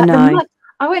 I know.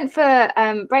 I went for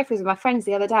breakfast with my friends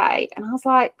the other day, and I was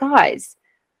like, guys,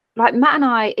 like Matt and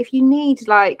I, if you need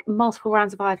like multiple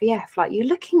rounds of IVF, like you're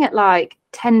looking at like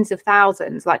tens of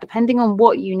thousands, like depending on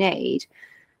what you need.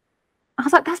 I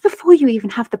was like, that's before you even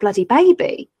have the bloody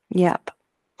baby. Yep.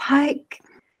 Like,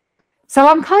 so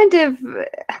I'm kind of,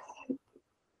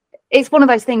 it's one of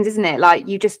those things, isn't it? Like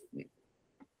it's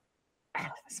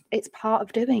part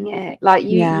of doing it. Like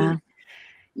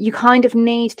you kind of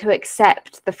need to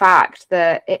accept the fact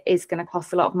that it is going to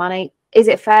cost a lot of money. Is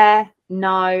it fair?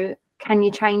 No. Can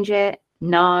you change it?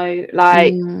 No.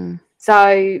 Like,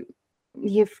 so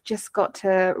you've just got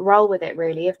to roll with it,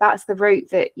 really. If that's the route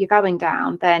that you're going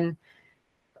down, then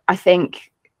I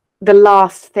think the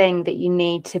last thing that you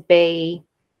need to be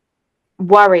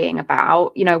worrying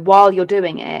about, you know, while you're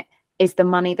doing it, is the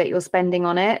money that you're spending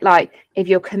on it. Like, if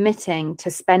you're committing to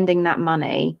spending that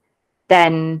money,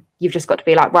 then you've just got to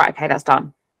be like, right, okay, that's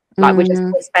done. Like,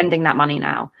 we're spending that money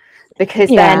now. Because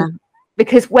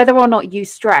because whether or not you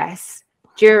stress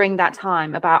during that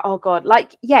time about, oh God,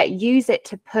 like, use it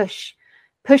to push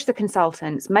the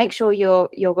consultants, make sure you're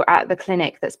at the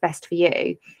clinic that's best for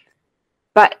you.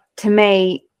 But to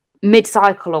me,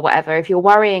 mid-cycle or whatever, if you're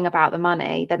worrying about the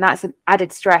money, then that's an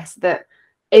added stress that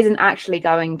isn't actually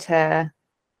going to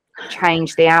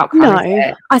change the outcome.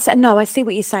 I see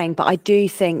what you're saying, but I do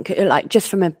think, like, just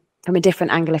from a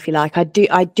different angle, if you like, I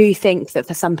do think that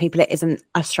for some people it isn't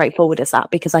as straightforward as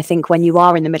that, because I think when you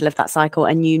are in the middle of that cycle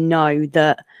and you know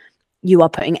that you are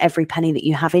putting every penny that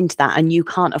you have into that and you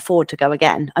can't afford to go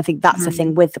again, I think that's the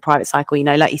thing with the private cycle. You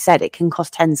know, like you said, it can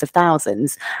cost tens of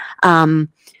thousands.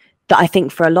 That I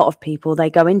think for a lot of people, they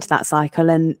go into that cycle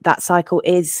and that cycle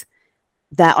is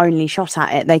their only shot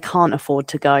at it. They can't afford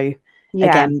to go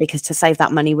again, because to save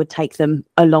that money would take them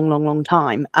a long, long, long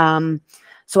time.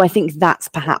 So I think that's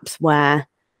perhaps where,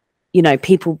 you know,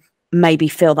 people maybe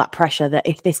feel that pressure that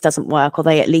if this doesn't work, or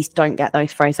they at least don't get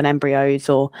those frozen embryos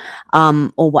or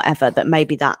whatever, that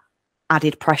maybe that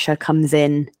added pressure comes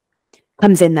in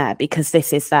there, because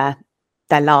this is their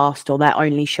last or their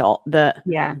only shot. That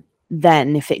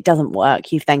then if it doesn't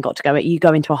work, you've then got to you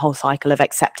go into a whole cycle of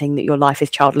accepting that your life is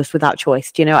childless without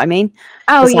choice. Do you know what I mean?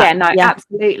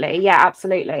 Absolutely. Yeah,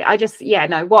 absolutely. I just,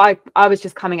 what I was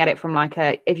just coming at it from like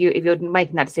if you're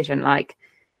making that decision, like,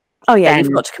 then,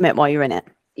 you've got to commit while you're in it.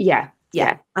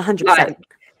 100%. Like,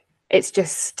 it's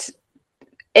just,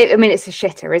 it's a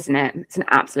shitter, isn't it? It's an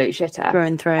absolute shitter through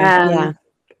and through.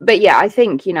 But I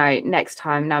think, you know, next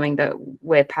time, knowing that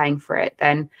we're paying for it,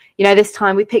 then, you know, this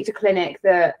time we picked a clinic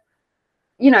that,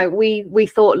 you know, we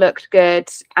thought looked good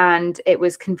and it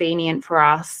was convenient for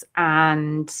us,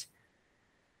 and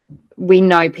we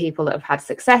know people that have had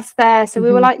success there, so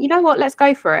we were like, you know what, let's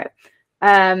go for it.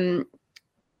 But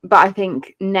I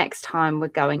think next time we're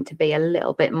going to be a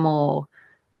little bit more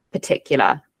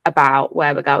particular about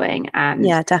where we're going, and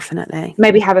definitely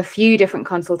maybe have a few different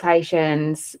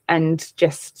consultations and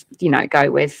just, you know,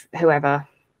 go with whoever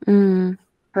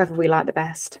we like the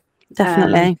best.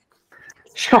 Definitely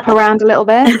shop around a little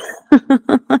bit.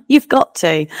 You've got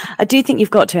to. I do think you've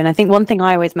got to. And I think one thing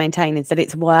I always maintain is that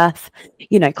it's worth,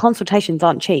 you know, consultations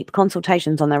aren't cheap.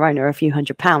 Consultations on their own are a few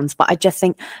 £100s. But I just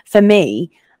think, for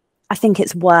me, I think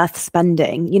it's worth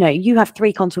spending. You know, you have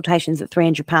 3 consultations at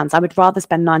 £300. I would rather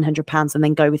spend £900 and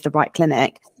then go with the right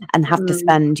clinic and have to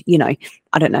spend, you know,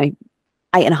 I don't know,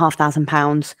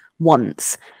 £8,500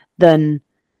 once than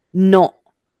not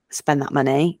spend that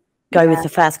money, go with the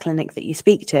first clinic that you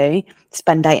speak to,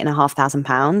 spend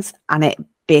 £8,500 and it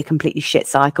be a completely shit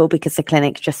cycle because the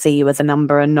clinics just see you as a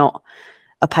number and not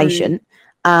a patient,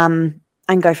 and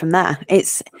go from there.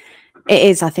 It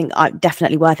is, I think,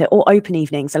 definitely worth it. Or open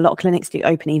evenings. A lot of clinics do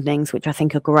open evenings, which I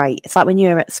think are great. It's like when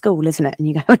you're at school, isn't it? And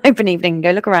you go an open evening and go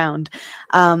look around.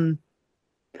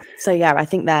 So yeah, I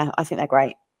think they're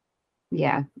great.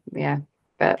 Yeah.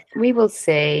 But we will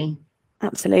see.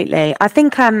 Absolutely. I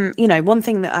think you know, one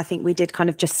thing that I think we did kind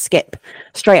of just skip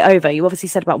straight over, you obviously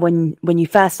said about when you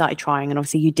first started trying, and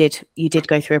obviously you did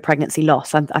go through a pregnancy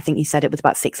loss. I think you said it was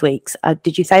about 6 weeks.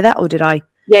 Did you say that, or did I?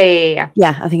 Yeah.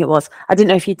 Yeah, I think it was. I didn't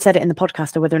know if you'd said it in the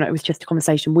podcast or whether or not it was just a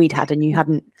conversation we'd had and you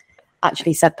hadn't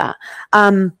actually said that.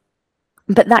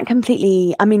 But that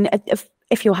completely, I mean,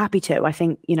 if you're happy to, I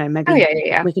think, you know, maybe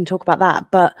we can talk about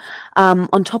that. But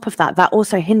on top of that, that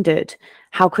also hindered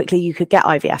how quickly you could get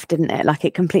IVF, didn't it? Like,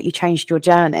 it completely changed your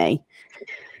journey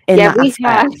in that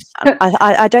aspect.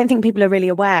 I don't think people are really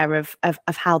aware of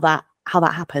how that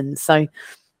happens. So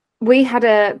we had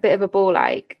a bit of a ball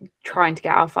ache trying to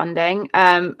get our funding.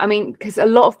 I mean, because a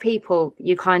lot of people,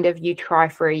 you try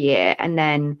for a year and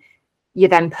then you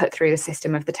then put through the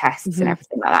system of the tests and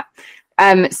everything like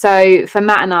that. So for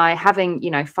Matt and I, having,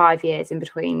 you know, 5 years in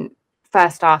between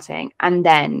first starting and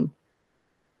then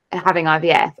having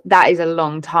IVF, that is a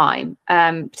long time,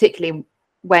 particularly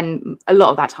when a lot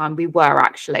of that time we were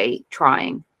actually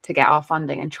trying to get our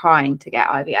funding and trying to get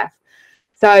IVF.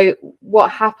 So what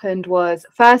happened was,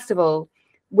 first of all,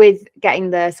 with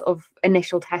getting the sort of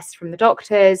initial tests from the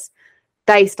doctors,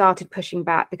 they started pushing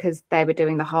back because they were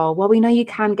doing the whole, well, we know you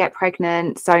can get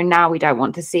pregnant, so now we don't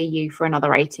want to see you for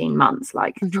another 18 months,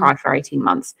 like try for 18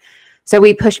 months. So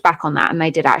we pushed back on that, and they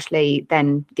did actually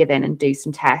then give in and do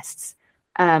some tests,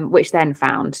 which then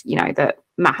found, you know, that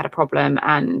Matt had a problem,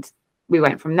 and we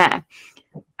went from there.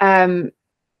 And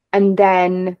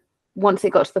then once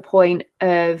it got to the point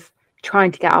of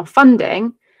trying to get our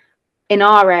funding, in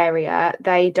our area,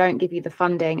 they don't give you the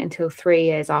funding until 3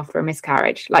 years after a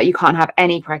miscarriage. Like, you can't have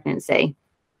any pregnancy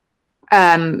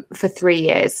for 3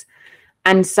 years.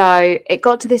 And so it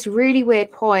got to this really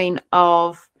weird point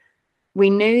of, we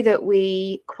knew that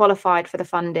we qualified for the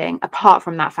funding apart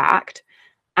from that fact.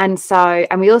 And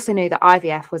we also knew that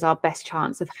IVF was our best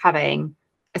chance of having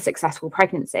a successful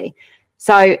pregnancy.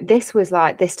 So this was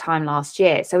like this time last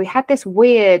year. So we had this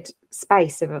weird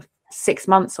space of 6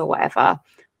 months or whatever,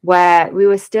 where we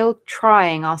were still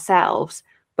trying ourselves,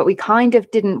 but we kind of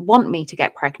didn't want me to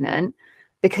get pregnant,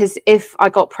 because if I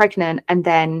got pregnant and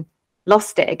then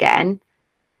lost it again,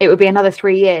 it would be another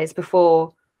 3 years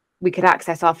before we could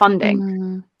access our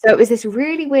funding. So it was this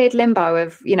really weird limbo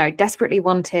of, you know, desperately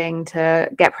wanting to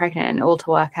get pregnant and all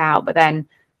to work out, but then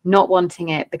not wanting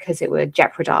it because it would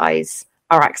jeopardize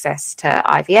our access to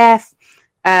IVF.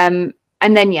 And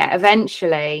then,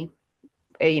 eventually,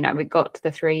 you know, we got to the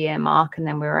 3-year mark, and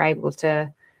then we were able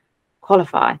to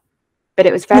qualify. But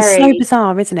it was very... It's so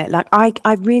bizarre, isn't it? Like,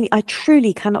 I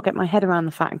truly cannot get my head around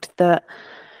the fact that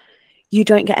you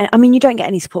don't get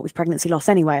any support with pregnancy loss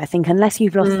anyway. I think unless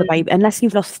you've lost the baby, unless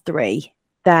you've lost 3,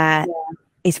 there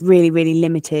is really, really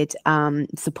limited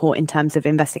support in terms of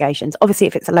investigations. Obviously,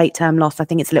 if it's a late term loss, I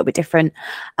think it's a little bit different.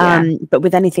 But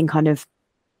with anything kind of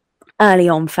early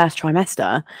on, first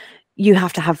trimester, you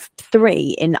have to have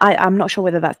 3 in. I'm not sure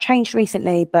whether that's changed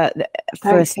recently, but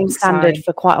for a standard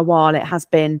for quite a while, it has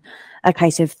been a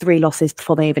case of 3 losses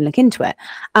before they even look into it.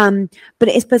 But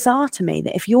it is bizarre to me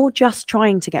that if you're just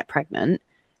trying to get pregnant,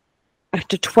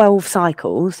 after 12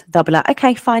 cycles, they'll be like,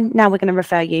 okay, fine, now we're going to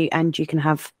refer you and you can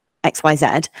have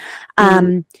XYZ.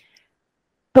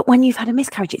 But when you've had a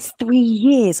miscarriage, it's 3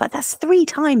 years. Like, that's 3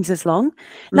 times as long.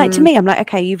 Like, to me, I'm like,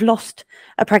 okay, you've lost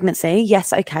a pregnancy.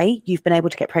 Yes, okay, you've been able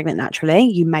to get pregnant naturally.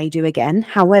 You may do again.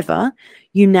 However,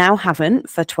 you now haven't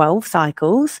for 12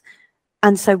 cycles.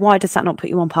 And so why does that not put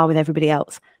you on par with everybody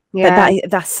else? But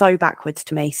that's so backwards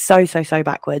to me. So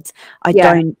backwards. I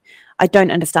don't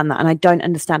understand that. And I don't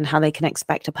understand how they can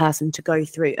expect a person to go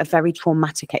through a very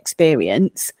traumatic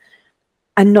experience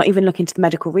and not even look into the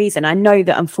medical reason. I know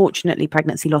that, unfortunately,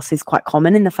 pregnancy loss is quite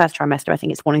common in the first trimester. I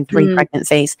think it's 1 in 3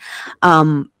 pregnancies,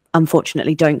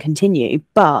 unfortunately, don't continue.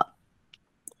 But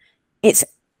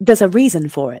there's a reason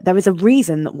for it. There is a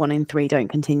reason that 1 in 3 don't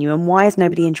continue. And why is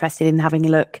nobody interested in having a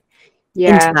look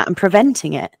into that and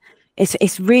preventing it?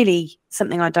 It's really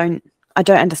something I don't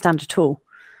understand at all.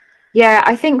 Yeah,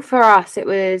 I think for us it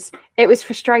was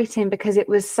frustrating because it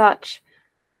was such,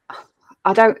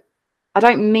 I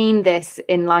don't mean this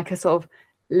in like a sort of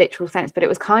literal sense, but it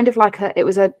was kind of like it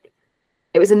was a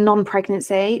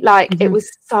non-pregnancy. Like it Hmm. was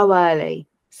so early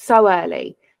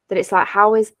that it's like,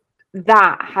 how is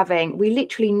that having, we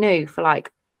literally knew for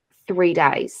like 3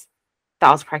 days that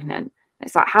I was pregnant.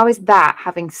 It's like, how is that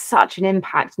having such an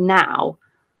impact now,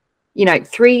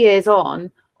 3 years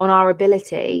on our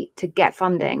ability to get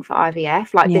funding for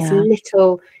IVF? Like this Yeah.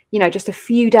 little, just a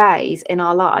few days in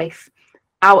our life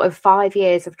out of 5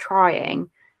 years of trying,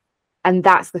 and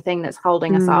that's the thing that's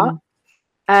holding us up.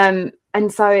 Mm.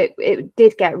 And so it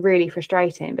did get really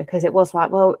frustrating because it was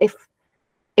like, well,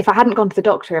 if I hadn't gone to the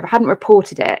doctor, if I hadn't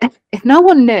reported it, if no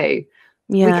one knew,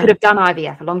 we Yeah. could have done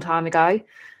IVF a long time ago.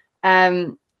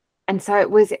 And so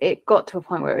it got to a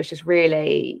point where it was just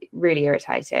really, really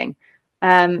irritating.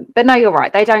 But no, you're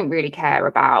right. They don't really care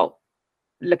about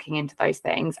looking into those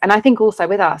things. And I think also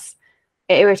with us,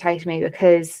 it irritated me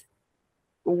because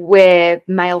we're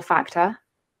male factor.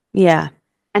 Yeah.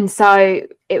 And so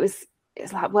it's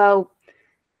like, well,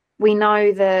 we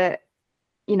know that,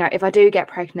 if I do get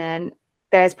pregnant,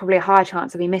 there's probably a higher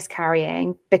chance of me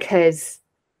miscarrying because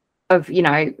of,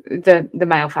 the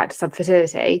male factor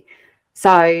subfertility.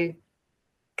 So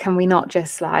can we not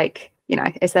just like,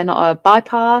 is there not a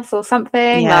bypass or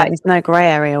something? Yeah. Like, There's no grey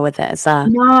area with it.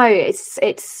 no,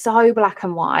 it's so black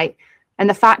and white. And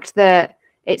the fact that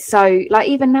it's so, like,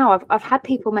 even now I've had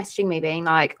people messaging me being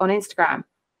like on Instagram,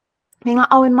 being like,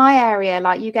 oh, in my area,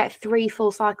 like you get 3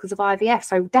 full cycles of IVF,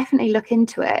 so definitely look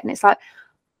into it. And it's like,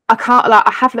 I can't, like,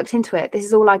 I have looked into it, this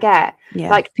is all I get. Yeah.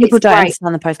 Like, People it's don't great,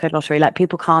 understand the postcode lottery. Like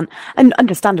people can't, and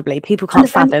understandably, people can't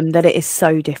understand. fathom that it is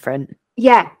so different.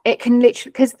 Yeah, it can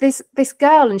literally, because this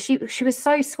girl, and she was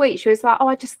so sweet, she was like, oh,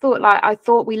 I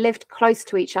thought we lived close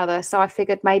to each other, so I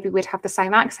figured maybe we'd have the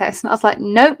same access. And I was like,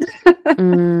 nope.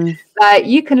 Mm. Like,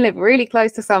 you can live really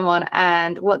close to someone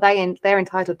and what they're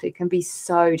entitled to can be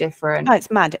so different. Oh, it's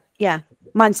mad. Yeah.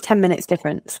 Mine's 10 minutes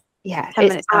difference. Yeah, 10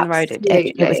 it's minutes down the road,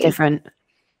 it was different.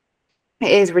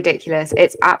 it is ridiculous.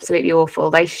 It's absolutely awful.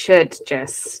 They should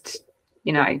just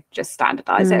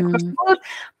standardize it across the board.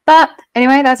 But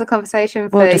anyway, that's a conversation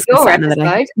for We'll discuss your that another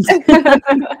day.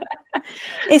 episode.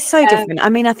 It's so different. I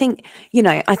mean, I think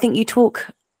you talk,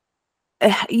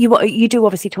 you do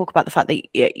obviously talk about the fact that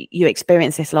you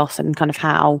experience this loss and kind of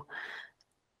how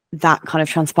that kind of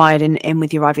transpired in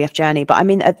with your IVF journey. But I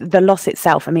mean, the loss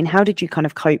itself, I mean, how did you kind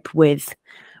of cope with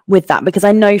that? Because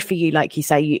I know for you, like you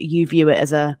say, you view it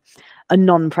as a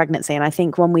non-pregnancy. And I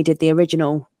think when we did the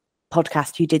original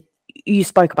podcast, you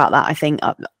spoke about that, I think,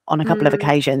 on a couple of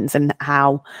occasions, and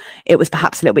how it was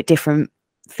perhaps a little bit different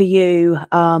for you.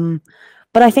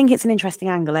 But I think it's an interesting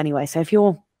angle anyway. So if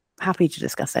you're happy to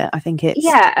discuss it, I think it's...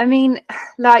 Yeah, I mean,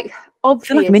 like,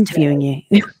 obviously, I feel like I'm interviewing you.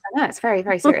 I know, it's very,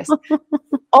 very serious.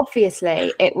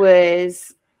 Obviously, it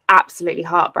was absolutely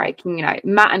heartbreaking.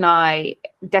 Matt and I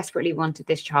desperately wanted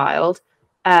this child.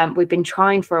 We've been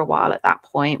trying for a while at that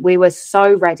point. We were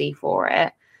so ready for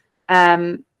it.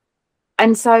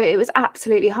 And so it was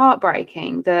absolutely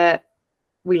heartbreaking that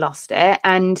we lost it.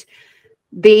 And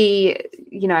the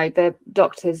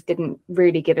doctors didn't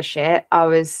really give a shit. I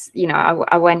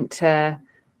went to,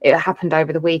 it happened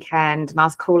over the weekend, and I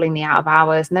was calling the out of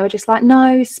hours, and they were just like,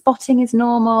 no, spotting is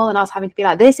normal. And I was having to be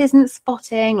like, this isn't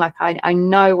spotting. Like, I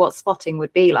know what spotting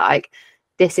would be like.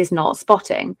 This is not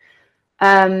spotting.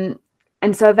 And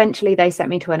so eventually they sent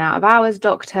me to an out of hours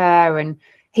doctor, and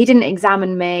he didn't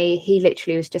examine me. He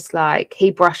literally was just like,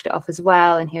 he brushed it off as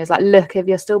well. And he was like, look, if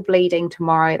you're still bleeding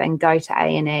tomorrow, then go to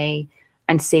A&E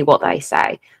and see what they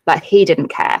say. Like, he didn't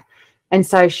care. And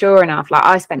so sure enough, like,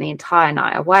 I spent the entire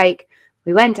night awake.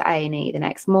 We went to A&E the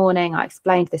next morning. I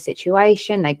explained the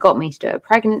situation. They got me to do a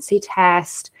pregnancy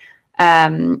test.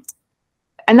 And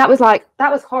that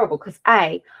was horrible because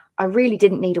I really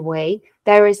didn't need a wee.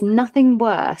 There is nothing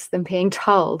worse than being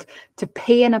told to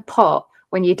pee in a pot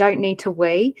when you don't need to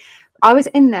wee. I was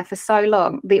in there for so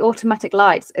long, the automatic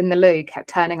lights in the loo kept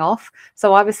turning off.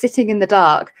 So I was sitting in the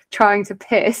dark trying to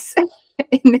piss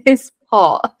in this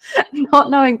pot,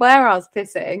 not knowing where I was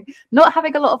pissing, not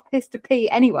having a lot of piss to pee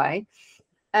anyway.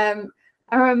 I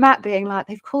remember Matt being like,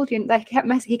 they've called you.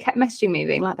 He kept messaging me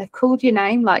being like, they've called your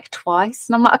name like twice.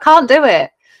 And I'm like, I can't do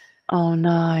it. Oh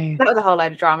no. That was a whole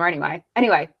load of drama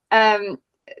anyway.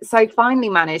 So finally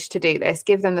managed to do this,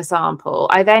 give them the sample.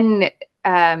 I then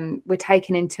were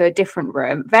taken into a different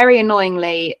room, very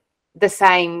annoyingly the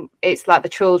same, it's like the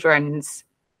children's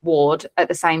ward at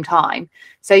the same time,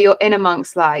 so you're in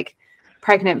amongst like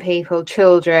pregnant people,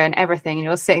 children, everything, and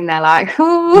you're sitting there like,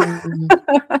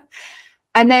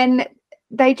 and then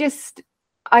they just,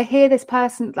 I hear this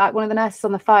person, like one of the nurses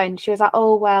on the phone, she was like,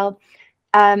 oh, well,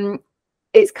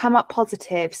 it's come up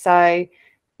positive. So,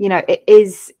 you know,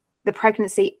 the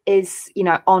pregnancy is, you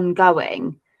know,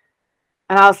 ongoing.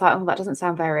 And I was like, oh, that doesn't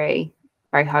sound very,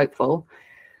 very hopeful.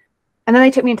 And then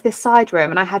they took me into this side room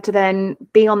and I had to then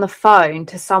be on the phone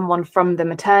to someone from the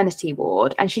maternity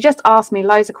ward. And she just asked me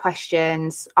loads of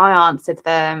questions. I answered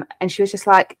them. And she was just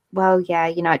like, well, yeah,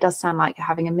 you know, it does sound like you're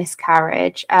having a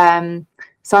miscarriage.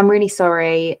 So I'm really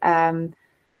sorry. Go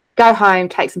home,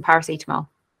 take some paracetamol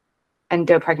and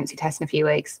do a pregnancy test in a few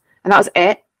weeks. And that was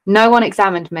it. No one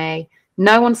examined me.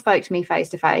 No one spoke to me face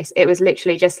to face. It was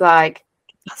literally just like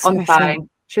on the phone.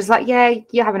 She was like, yeah,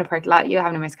 you're having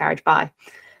a miscarriage. Bye.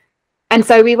 And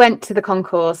so we went to the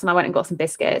concourse and I went and got some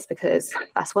biscuits because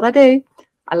that's what I do.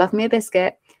 I love me a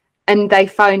biscuit. And they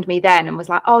phoned me then and was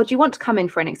like, oh, do you want to come in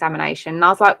for an examination? And I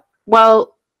was like,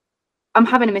 well, I'm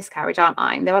having a miscarriage, aren't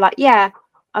I? And they were like, yeah.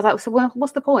 I was like, so well,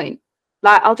 what's the point?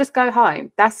 Like, I'll just go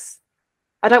home. I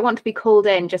don't want to be called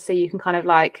in just so you can kind of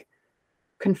like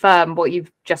confirm what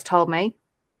you've just told me.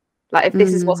 Like, if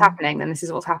this is what's happening, then this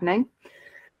is what's happening.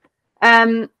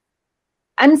 And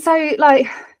so like,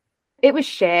 it was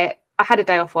shit. I had a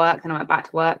day off work and I went back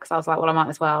to work because I was like, well, I might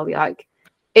as well. Like,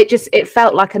 it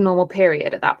felt like a normal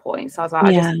period at that point. So I was like,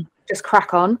 I just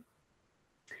crack on.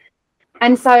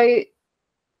 And so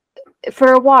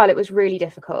for a while, it was really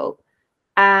difficult.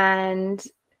 And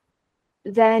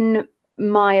then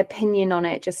my opinion on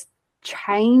it just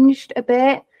changed a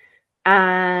bit.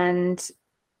 And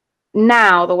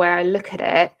now the way I look at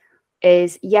it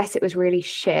is, yes, it was really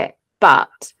shit.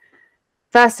 But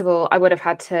first of all, I would have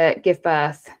had to give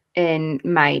birth in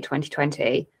May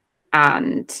 2020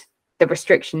 and the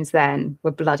restrictions then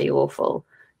were bloody awful.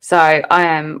 So I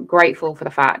am grateful for the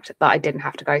fact that I didn't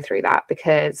have to go through that,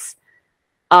 because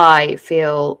I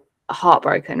feel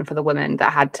heartbroken for the women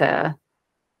that had to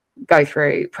go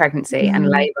through pregnancy and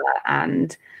labor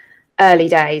and early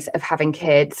days of having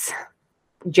kids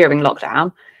during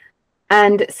lockdown.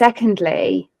 And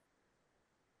secondly,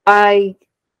 I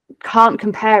can't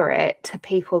compare it to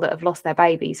people that have lost their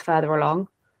babies further along.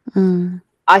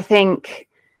 I think,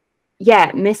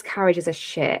 yeah, miscarriages are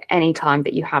shit anytime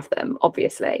that you have them,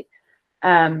 obviously.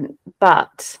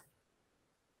 But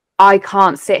I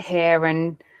can't sit here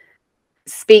and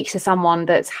speak to someone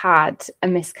that's had a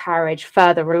miscarriage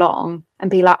further along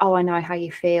and be like, oh, I know how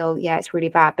you feel. Yeah, it's really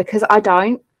bad, because I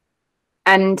don't.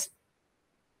 And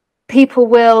people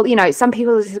will, you know, some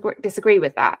people disagree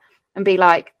with that and be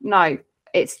like, no,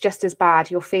 it's just as bad.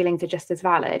 Your feelings are just as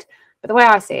valid. But the way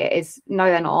I see it is, no,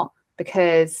 they're not,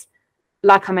 because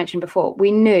like I mentioned before,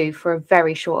 we knew for a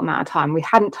very short amount of time. We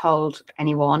hadn't told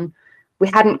anyone. We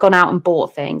hadn't gone out and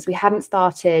bought things. We hadn't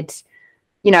started,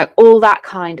 you know, all that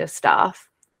kind of stuff.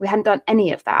 We hadn't done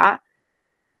any of that.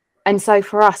 And so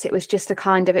for us, it was just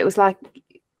it was like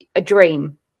a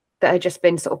dream that had just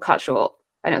been sort of cut short.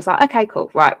 And it was like, okay,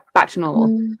 cool, right, back to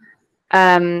normal.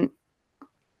 And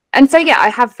so, yeah, I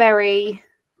have very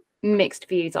mixed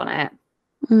views on it.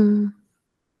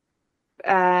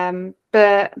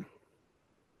 But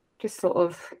just sort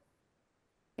of,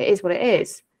 it is what it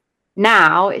is.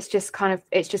 Now it's just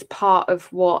part of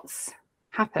what's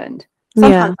happened.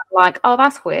 Sometimes I'm like, oh,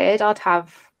 that's weird. I'd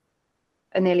have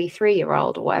a nearly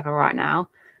 3-year-old or whatever right now.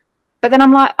 But then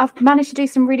I'm like, I've managed to do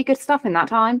some really good stuff in that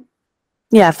time.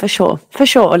 Yeah, for sure. For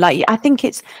sure. Like, I think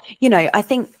it's, you know, I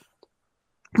think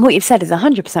what you've said is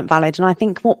 100% valid. And I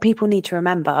think what people need to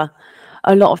remember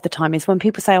a lot of the time is when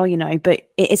people say, oh, you know, but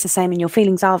it is the same and your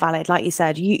feelings are valid. Like you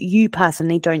said, you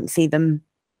personally don't see them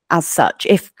as such.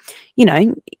 If, you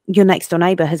know, your next door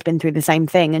neighbor has been through the same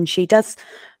thing and she does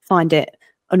find it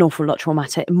an awful lot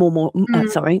traumatic, more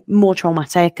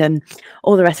traumatic and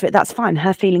all the rest of it, that's fine.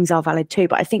 Her feelings are valid too.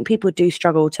 But I think people do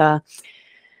struggle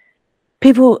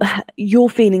your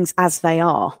feelings as they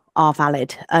are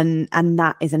valid, and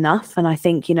that is enough. And I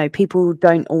think, you know, people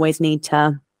don't always need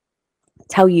to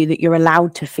tell you that you're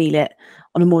allowed to feel it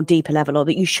on a more deeper level, or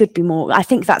that you should be more. I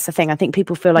think that's the thing. I think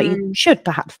people feel like you should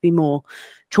perhaps be more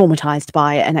traumatized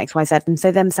by it and XYZ. And so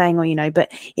them saying, oh, you know,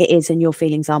 but it is, and your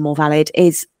feelings are more valid,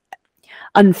 is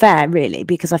unfair, really,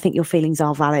 because I think your feelings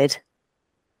are valid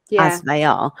as they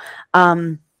are.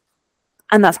 And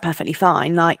that's perfectly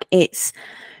fine. Like, it's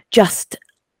just,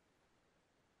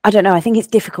 I don't know, I think it's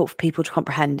difficult for people to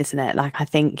comprehend, isn't it? Like, I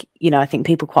think, you know, I think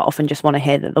people quite often just want to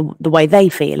hear that the way they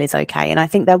feel is okay. And I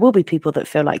think there will be people that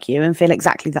feel like you and feel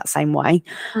exactly that same way.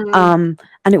 And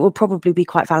it will probably be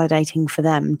quite validating for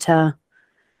them to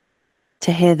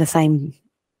hear the same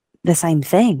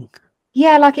thing.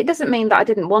 Yeah, like, it doesn't mean that I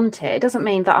didn't want it. It doesn't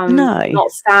mean that I'm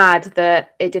not sad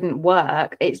that it didn't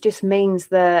work. It just means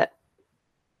that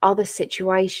other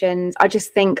situations, I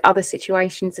just think other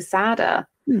situations are sadder.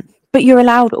 But you're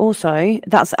allowed also,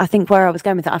 that's, I think, where I was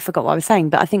going with that. I forgot what I was saying,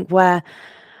 but I think where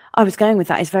I was going with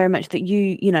that is very much that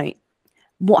you know,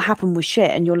 what happened was shit,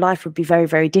 and your life would be very,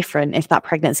 very different if that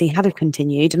pregnancy had have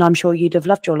continued. And I'm sure you'd have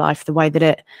loved your life the way that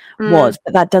it was.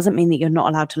 But that doesn't mean that you're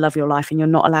not allowed to love your life, and you're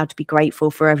not allowed to be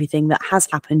grateful for everything that has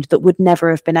happened that would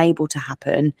never have been able to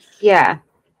happen. Yeah.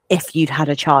 If you'd had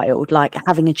a child. Like,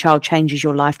 having a child changes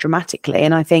your life dramatically.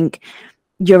 And I think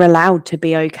you're allowed to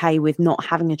be okay with not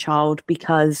having a child,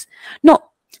 because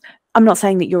I'm not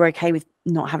saying that you're okay with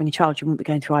not having a child. You wouldn't be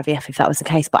going through IVF if that was the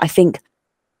case. But I think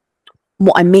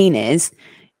what I mean is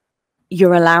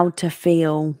you're allowed to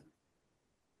feel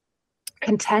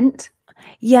content.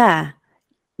 Yeah,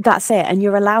 that's it. And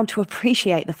you're allowed to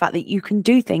appreciate the fact that you can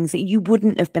do things that you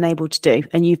wouldn't have been able to do.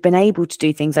 And you've been able to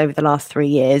do things over the last 3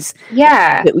 years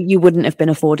that you wouldn't have been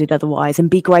afforded otherwise, and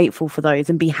be grateful for those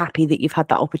and be happy that you've had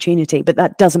that opportunity. But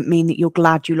that doesn't mean that you're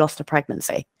glad you lost a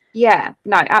pregnancy. Yeah,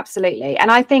 no, absolutely. And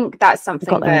I think that's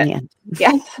something that,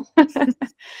 yeah,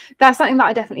 that's something that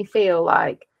I definitely feel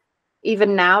like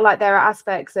even now, like there are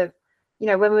aspects of, you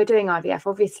know, when we were doing IVF,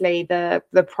 obviously the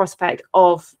prospect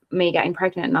of me getting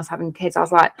pregnant and us having kids, I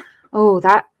was like, oh,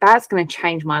 that's going to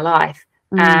change my life.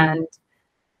 And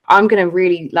I'm going to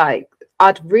really, like,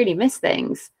 I'd really miss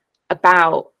things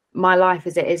about my life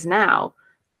as it is now.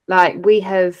 Like, we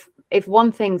have, if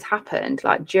one thing's happened,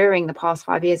 like during the past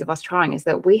 5 years of us trying, is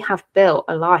that we have built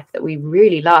a life that we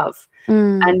really love.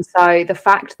 And so the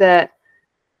fact that,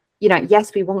 you know,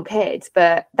 yes, we want kids,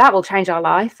 but that will change our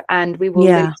life, and we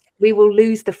will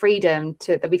lose the freedom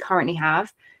that we currently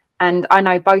have. And I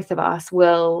know both of us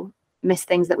will miss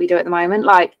things that we do at the moment,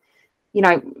 like, you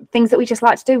know, things that we just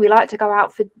like to do. We like to go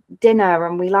out for dinner,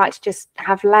 and we like to just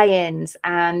have lay-ins,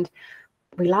 and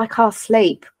we like our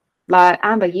sleep. Like,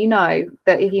 Amber, you know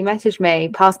that if you message me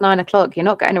past 9 o'clock, you're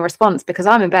not getting a response, because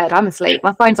I'm in bed, I'm asleep,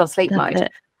 my phone's on sleep mode.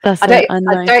 I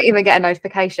don't even get a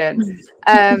notification.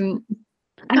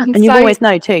 And you always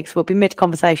know too, because we'll be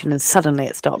mid-conversation and suddenly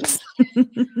it stops.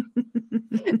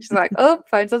 She's like, oh,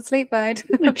 phone's on sleep mode.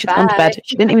 She's gone to bed.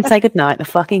 She didn't even say goodnight, the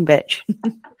fucking bitch.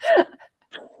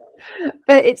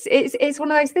 But it's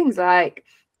one of those things, like,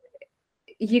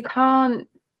 you can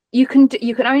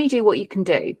only do what you can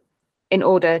do in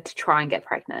order to try and get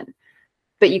pregnant,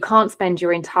 but you can't spend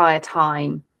your entire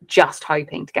time just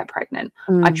hoping to get pregnant.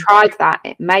 I tried that,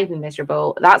 it made me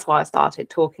miserable. That's why I started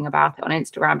talking about it on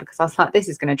Instagram, because I was like, this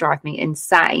is going to drive me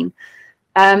insane.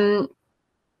 And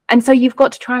so you've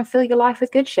got to try and fill your life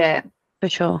with good shit. For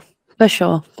sure.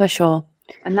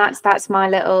 And that's my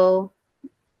little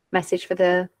message for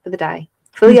the day.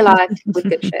 Fill your life with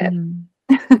good shit.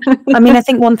 I mean, I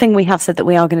think one thing we have said that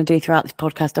we are going to do throughout this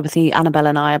podcast, obviously Annabel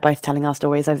and I are both telling our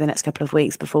stories over the next couple of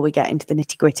weeks before we get into the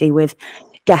nitty gritty with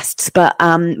guests, but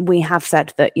we have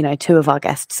said that, you know, 2 of our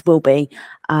guests will be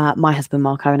my husband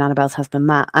Marco and Annabel's husband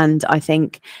Matt. And I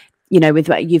think, you know, with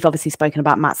you've obviously spoken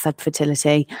about Matt's said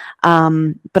fertility,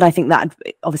 but I think that'd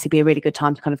obviously be a really good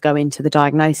time to kind of go into the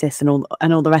diagnosis and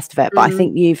all the rest of it. But I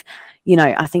think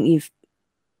you've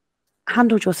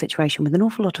handled your situation with an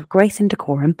awful lot of grace and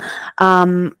decorum,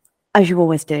 as you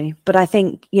always do. But I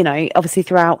think, you know, obviously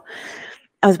throughout,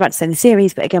 I was about to say the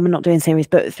series, but again, we're not doing series,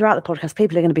 but throughout the podcast,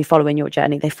 people are going to be following your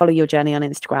journey. They follow your journey on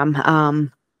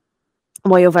Instagram,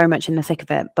 while you're very much in the thick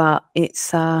of it. But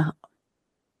it's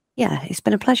it's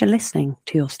been a pleasure listening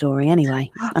to your story anyway.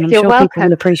 And I'm sure people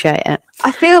will appreciate it.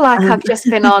 I feel like I've just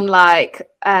been on, like,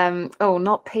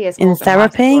 not Piers Morgan, in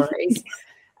therapy.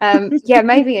 Yeah,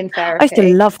 maybe in therapy. I used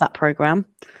to love that program.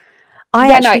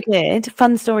 I did.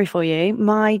 Fun story for you.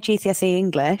 My GCSE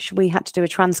English, we had to do a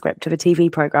transcript of a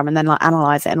TV program and then, like,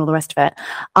 analyze it and all the rest of it.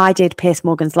 I did Piers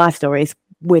Morgan's life stories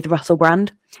with Russell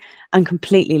Brand and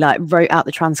completely, like, wrote out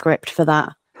the transcript for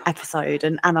that episode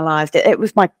and analysed it. It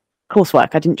was my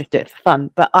coursework. I didn't just do it for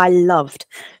fun, but I loved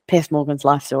Piers Morgan's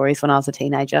life stories when I was a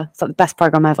teenager. It's like the best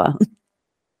program ever.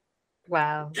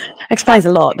 Wow. Explains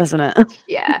a lot, doesn't it?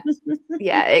 Yeah.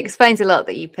 Yeah, it explains a lot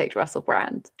that you picked Russell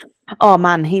Brand. Oh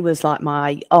man, he was like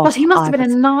my God, he must have been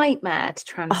a nightmare to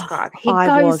transcribe.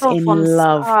 I was in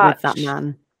love with that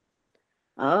man.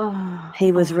 Oh,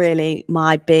 he was really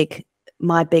my big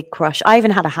crush. I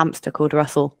even had a hamster called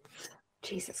Russell.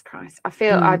 Jesus Christ. I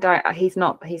feel he's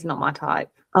not my type.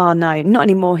 Oh no, not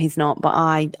anymore, he's not, but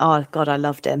I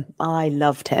loved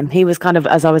him. He was kind of,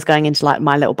 as I was going into, like,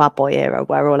 my little bad boy era,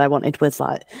 where all I wanted was,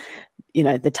 like, you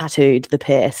know, the tattooed, the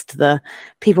pierced, the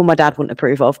people my dad wouldn't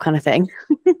approve of kind of thing.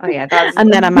 Oh yeah,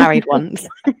 and then I married once.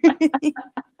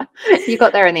 You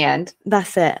got there in the end.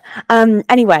 That's it.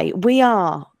 Anyway, we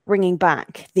are bringing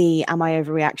back the Am I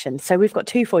Overreaction? So we've got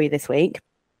 2 for you this week.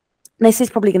 This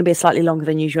is probably going to be a slightly longer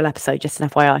than usual episode, just an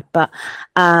FYI, but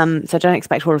so don't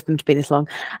expect all of them to be this long.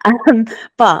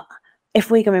 But if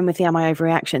we go in with the am I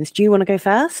overreactions, do you want to go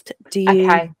first?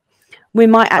 Okay. We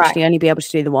might actually only be able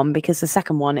to do the one because the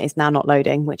second one is now not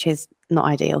loading, which is not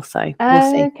ideal. So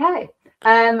we'll see. Okay.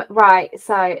 Right.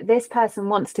 So this person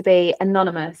wants to be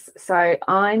anonymous. So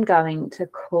I'm going to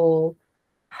call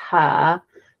her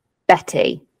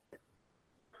Betty.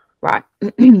 Right.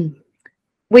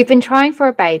 We've been trying for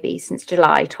a baby since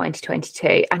July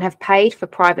 2022 and have paid for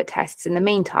private tests in the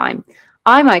meantime.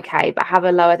 I'm okay, but have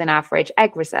a lower than average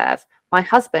egg reserve. My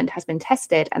husband has been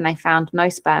tested and they found no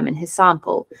sperm in his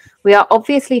sample. We are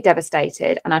obviously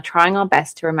devastated and are trying our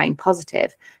best to remain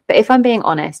positive. But if I'm being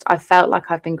honest, I felt like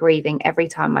I've been grieving every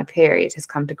time my period has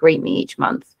come to greet me each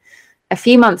month. A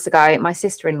few months ago, my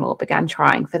sister-in-law began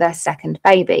trying for their second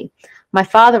baby. My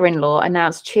father-in-law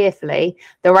announced cheerfully,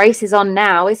 "The race is on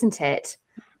now, isn't it?"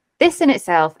 This in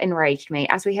itself enraged me,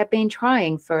 as we had been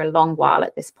trying for a long while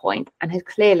at this point and had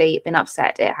clearly been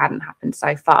upset it hadn't happened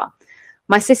so far.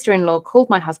 My sister-in-law called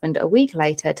my husband a week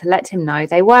later to let him know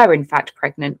they were in fact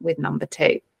pregnant with number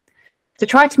 2. To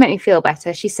try to make me feel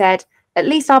better, she said, "At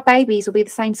least our babies will be the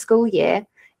same school year.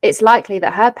 It's likely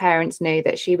that her parents knew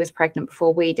that she was pregnant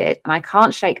before we did, and I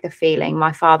can't shake the feeling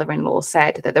my father-in-law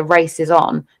said that the race is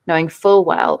on, knowing full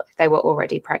well they were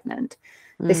already pregnant.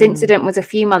 This incident was a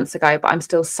few months ago, but I'm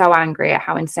still so angry at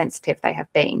how insensitive they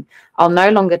have been. I'll no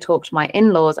longer talk to my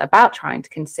in-laws about trying to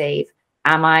conceive.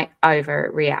 Am I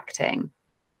overreacting?"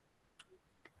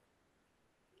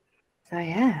 So,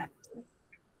 yeah.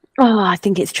 Oh, I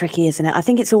think it's tricky, isn't it? I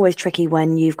think it's always tricky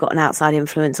when you've got an outside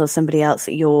influence or somebody else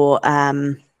that you're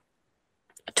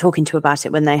talking to about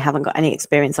it when they haven't got any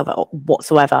experience of it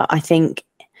whatsoever. I think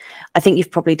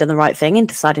you've probably done the right thing in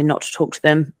deciding not to talk to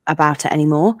them about it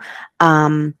anymore. I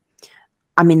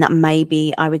mean, that may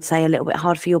be, I would say, a little bit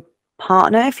hard for your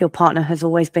partner if your partner has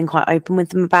always been quite open with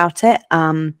them about it.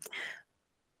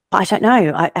 But I don't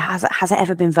know. Has it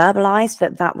ever been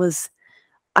verbalized that was?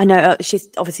 I know she's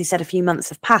obviously said a few months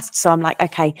have passed, so I'm like,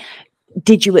 okay,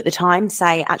 did you at the time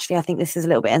say, actually, I think this is a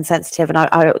little bit insensitive, and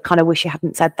I kind of wish you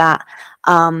hadn't said that?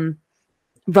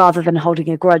 Rather than holding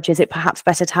a grudge, is it perhaps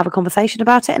better to have a conversation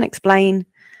about it and explain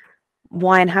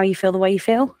why and how you feel the way you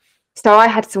feel? So I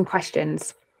had some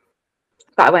questions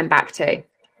that I went back to.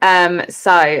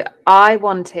 So I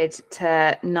wanted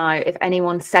to know if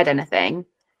anyone said anything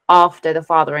after the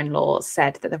father-in-law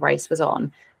said that the race was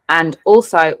on, and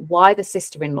also why the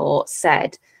sister-in-law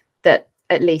said that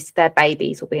at least their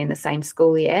babies will be in the same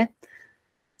school year.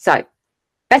 So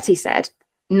Betty said,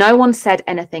 "No one said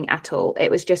anything at all. It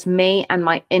was just me and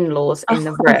my in-laws in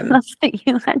the room." That's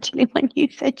you actually, when you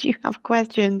said you have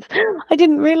questions, I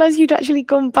didn't realise you'd actually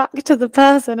gone back to the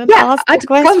person and asked the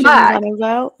questions,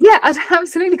 Annabel. Yeah, I'd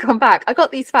absolutely gone back. I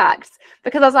got these facts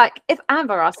because I was like, if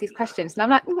Amber asks these questions, and I'm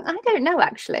like, I don't know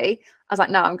actually. I was like,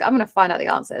 no, I'm going to find out the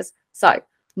answers. So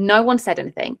no one said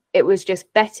anything. It was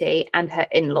just Betty and her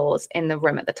in-laws in the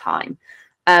room at the time.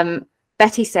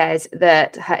 Betty says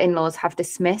that her in-laws have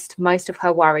dismissed most of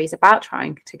her worries about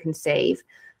trying to conceive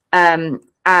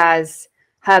as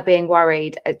her being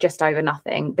worried just over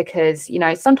nothing, because, you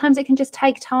know, sometimes it can just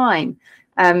take time.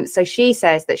 So she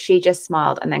says that she just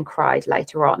smiled and then cried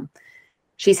later on.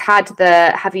 She's had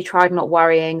the "have you tried not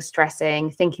worrying,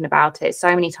 stressing, thinking about it"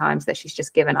 so many times that she's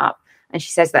just given up. And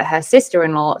she says that her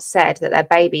sister-in-law said that their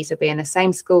babies would be in the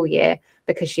same school year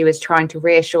because she was trying to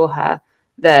reassure her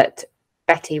that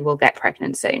Betty will get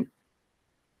pregnant soon.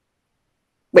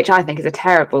 Which I think is a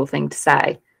terrible thing to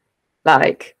say.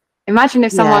 Like, imagine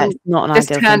if someone just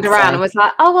turned around and was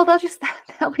like, "Oh, well,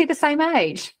 they'll be the same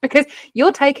age," because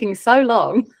you're taking so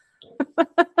long.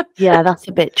 Yeah, that's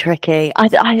a bit tricky.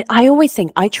 I always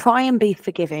think I try and be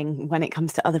forgiving when it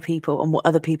comes to other people and what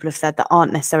other people have said that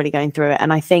aren't necessarily going through it.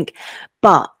 And I think,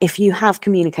 but if you have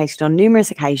communicated on numerous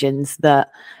occasions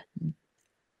that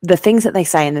the things that they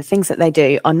say and the things that they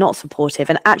do are not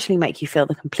supportive and actually make you feel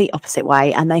the complete opposite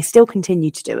way, and they still continue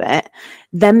to do it,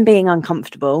 them being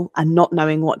uncomfortable and not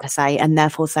knowing what to say and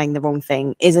therefore saying the wrong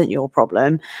thing isn't your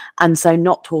problem. And so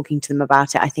not talking to them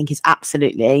about it, I think, is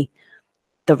absolutely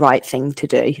the right thing to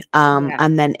do.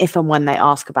 And then if and when they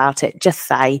ask about it, just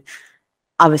say,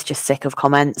 "I was just sick of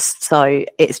comments, so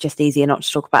it's just easier not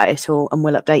to talk about it at all, and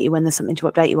we'll update you when there's something to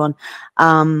update you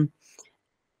on."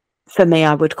 For me,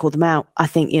 I would call them out. I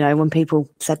think, you know, when people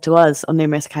said to us on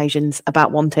numerous occasions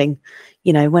about wanting,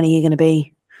 you know, when are you going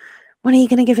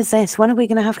to give us this? When are we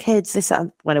going to have kids?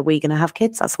 When are we going to have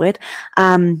kids? That's weird.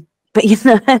 But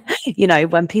you know,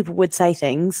 when people would say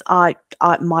things,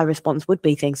 my response would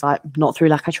be things like, "Not through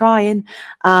lack of trying."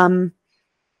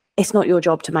 It's not your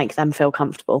job to make them feel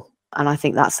comfortable. And I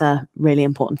think that's a really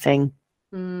important thing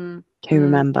to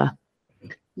remember.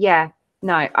 Yeah,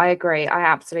 no, I agree. I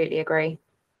absolutely agree.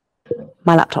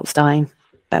 My laptop's dying.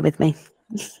 Bear with me.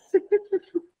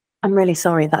 I'm really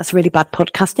sorry. That's really bad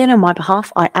podcasting on my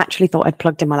behalf. I actually thought I'd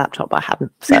plugged in my laptop, but I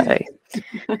hadn't. So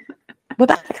we're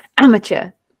back.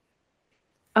 Amateur.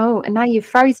 Oh, and now you've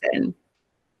frozen.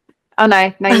 Oh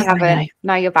no, you haven't.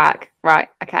 Now you're back. Right.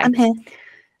 Okay. I'm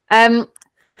here.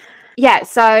 Yeah,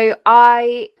 so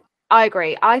I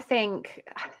agree. I think,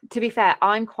 to be fair,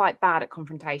 I'm quite bad at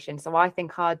confrontation. So I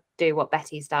think I'd do what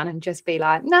Betty's done and just be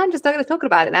like, no, I'm just not going to talk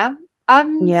about it now.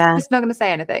 I'm just not going to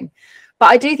say anything. But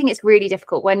I do think it's really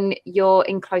difficult when you're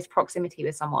in close proximity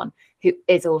with someone who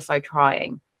is also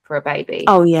trying for a baby.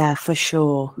 Oh, yeah, for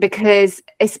sure. Because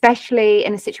especially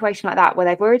in a situation like that where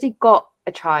they've already got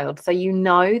a child, so you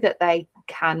know that they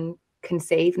can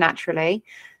conceive naturally,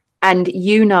 and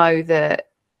you know that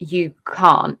you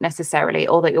can't necessarily,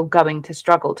 or that you're going to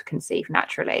struggle to conceive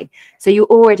naturally. So you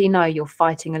already know you're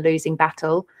fighting a losing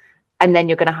battle, and then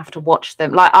you're going to have to watch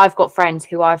them. Like, I've got friends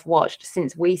who I've watched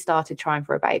since we started trying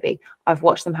for a baby. I've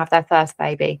watched them have their first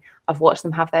baby. I've watched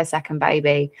them have their second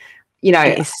baby. You know,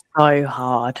 it is so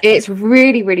hard. It's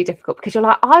really, really difficult because you're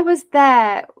like, I was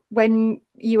there when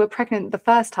you were pregnant the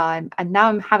first time, and now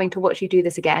I'm having to watch you do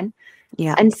this again.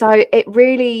 Yeah. And so it's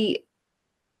really,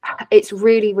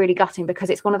 really gutting,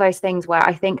 because it's one of those things where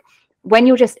I think when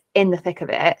you're just in the thick of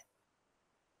it,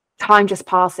 time just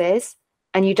passes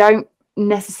and you don't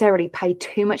necessarily pay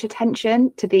too much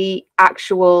attention to the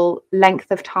actual length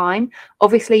of time.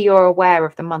 Obviously, you're aware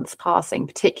of the months passing,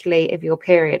 particularly if your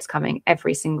period's coming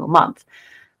every single month.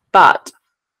 But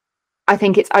I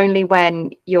think it's only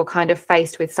when you're kind of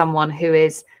faced with someone who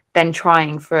is then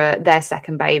trying for their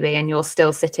second baby and you're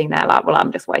still sitting there like, well,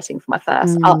 I'm just waiting for my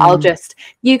first. I'll just,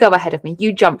 you go ahead of me,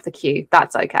 you jump the queue,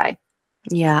 that's okay.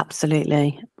 Yeah,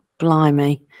 absolutely.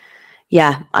 Blimey.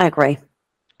 Yeah, I agree.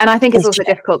 And I think it's also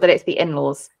difficult that it's the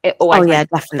in-laws. It always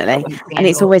definitely. And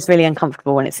it's always really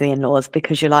uncomfortable when it's the in-laws,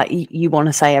 because you're like, you want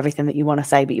to say everything that you want to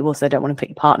say, but you also don't want to put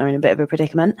your partner in a bit of a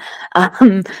predicament.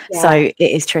 So it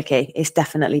is tricky. It's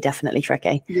definitely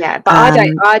tricky. Yeah, but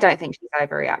I don't think she's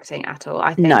overreacting at all.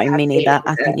 I think no, me neither.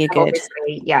 I think you're good.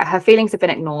 Yeah, her feelings have been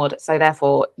ignored, so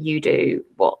therefore you do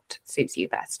what suits you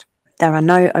best. There are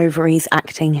no ovaries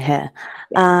acting here.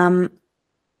 Yeah.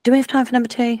 Do we have time for number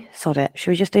 2? Sod it.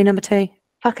 Should we just do number 2?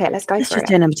 Okay, let's just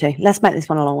do number 2. Let's make this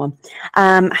one a long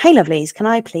one. Hey, lovelies, can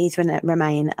I please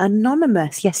remain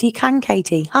anonymous? Yes, you can,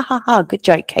 Katie. Ha ha ha. Good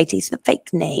joke, Katie. It's the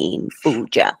fake name.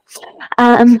 Fooled ya.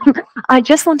 I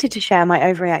just wanted to share my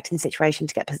overreacting situation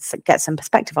to get some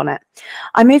perspective on it.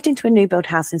 I moved into a new build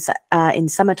house in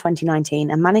summer 2019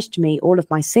 and managed to meet all of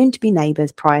my soon-to-be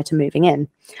neighbours prior to moving in.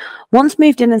 Once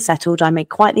moved in and settled, I made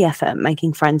quite the effort at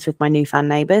making friends with my newfound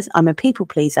neighbours. I'm a people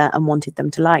pleaser and wanted them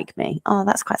to like me. Oh,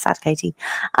 that's quite sad, Katie.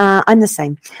 I'm the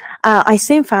same. I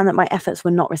soon found that my efforts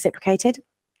were not reciprocated.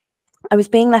 I was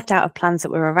being left out of plans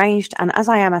that were arranged, and as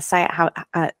I am a say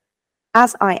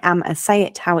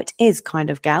it how it is kind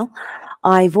of gal,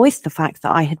 I voiced the fact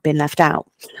that I had been left out.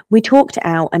 We talked it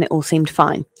out and it all seemed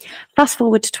fine. Fast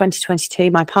forward to 2022,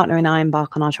 my partner and I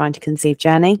embark on our trying to conceive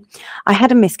journey. I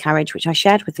had a miscarriage, which I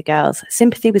shared with the girls.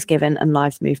 Sympathy was given and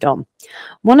lives moved on.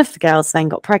 One of the girls then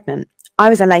got pregnant. I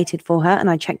was elated for her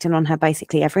and I checked in on her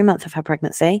basically every month of her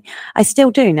pregnancy. I still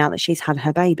do now that she's had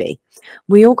her baby.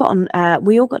 We all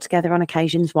got together on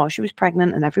occasions while she was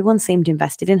pregnant and everyone seemed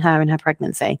invested in her and her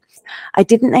pregnancy. I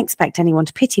didn't expect anyone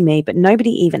to pity me, but nobody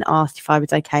even asked if I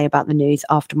was okay about the news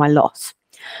after my loss.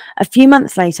 A few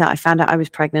months later, I found out I was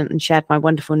pregnant and shared my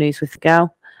wonderful news with the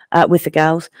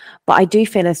girls, but I do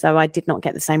feel as though I did not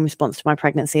get the same response to my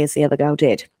pregnancy as the other girl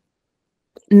did.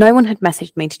 No one had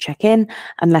messaged me to check in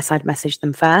unless I'd messaged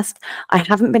them first. I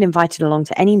haven't been invited along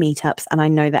to any meetups, and I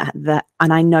know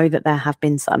that there have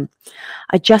been some.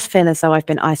 I just feel as though I've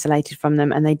been isolated from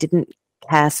them, and they didn't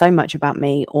care so much about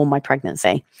me or my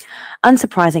pregnancy.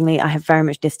 Unsurprisingly, I have very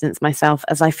much distanced myself,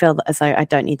 as I feel as though I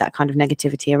don't need that kind of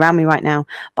negativity around me right now,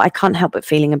 but I can't help but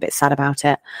feeling a bit sad about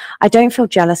it. I don't feel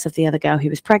jealous of the other girl who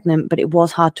was pregnant, but it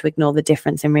was hard to ignore the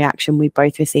difference in reaction we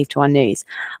both received to our news.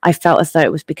 I felt as though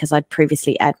it was because I'd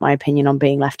previously aired my opinion on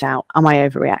being left out. Am I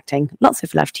overreacting? Lots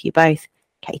of love to you both.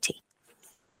 Katie.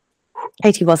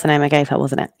 Katie was the name I gave her,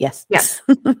 wasn't it? Yes. Yes.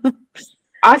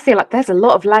 I feel like there's a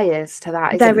lot of layers to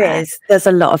that. There's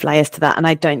a lot of layers to that. And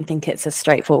I don't think it's as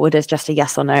straightforward as just a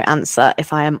yes or no answer,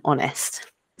 if I am honest.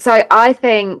 So I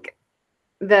think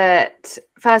that,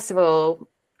 first of all,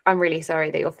 I'm really sorry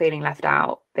that you're feeling left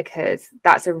out, because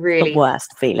that's the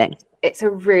worst feeling. It's a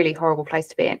really horrible place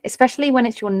to be in, especially when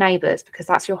it's your neighbours, because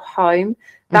that's your home.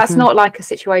 That's not like a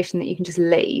situation that you can just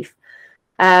leave.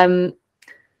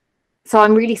 So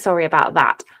I'm really sorry about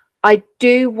that. I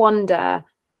do wonder,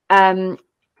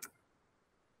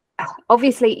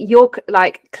 obviously you're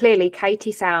like, clearly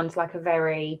Katie sounds like a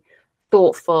very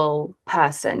thoughtful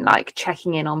person, like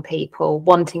checking in on people,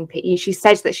 wanting people. She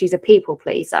says that she's a people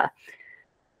pleaser.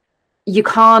 You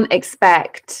can't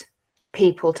expect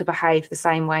people to behave the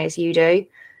same way as you do.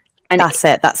 And that's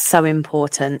it. That's so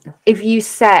important. If you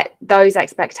set those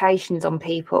expectations on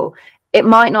people, it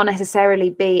might not necessarily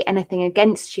be anything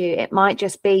against you. It might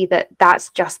just be that that's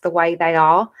just the way they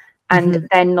are. And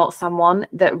they're not someone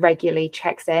that regularly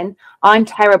checks in. I'm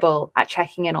terrible at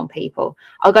checking in on people.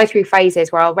 I'll go through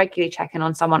phases where I'll regularly check in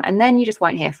on someone, and then you just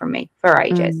won't hear from me for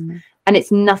ages. And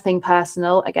it's nothing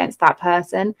personal against that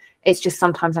person. It's just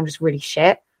sometimes I'm just really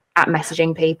shit at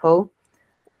messaging people.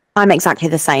 I'm exactly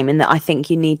the same in that I think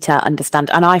you need to understand,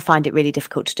 and I find it really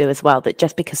difficult to do as well, that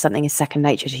just because something is second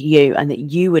nature to you and that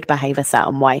you would behave a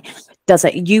certain way,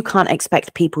 you can't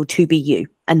expect people to be you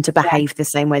and to behave the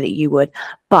same way that you would.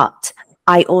 But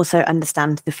I also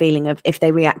understand the feeling of if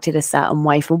they reacted a certain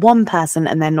way for one person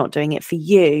and they're not doing it for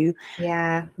you,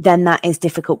 then that is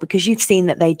difficult, because you've seen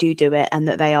that they do it and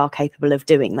that they are capable of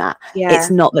doing that. It's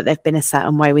not that they've been a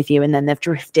certain way with you and then they've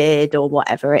drifted or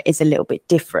whatever. It is a little bit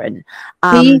different.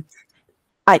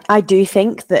 I do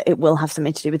think that it will have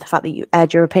something to do with the fact that you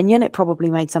aired your opinion. It probably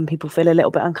made some people feel a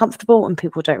little bit uncomfortable, and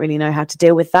people don't really know how to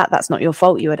deal with that. That's not your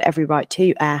fault. You had every right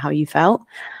to air how you felt.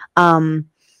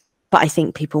 But I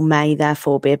think people may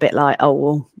therefore be a bit like, oh,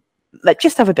 well, let's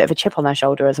just have a bit of a chip on their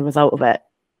shoulder as a result of it.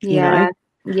 Yeah.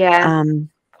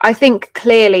 I think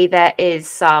clearly there is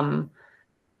some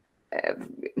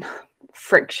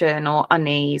friction or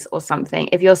unease or something.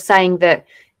 If you're saying that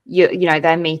you know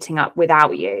they're meeting up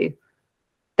without you,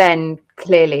 then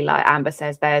clearly, like Amber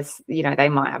says, there's, you know, they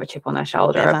might have a chip on their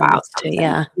shoulder about something.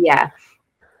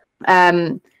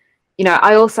 You know,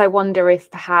 I also wonder if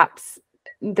perhaps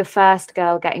the first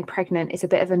girl getting pregnant is a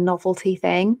bit of a novelty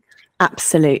thing.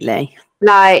 Absolutely.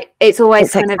 Like it's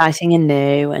always kind exciting and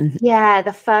new, and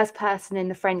the first person in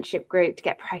the friendship group to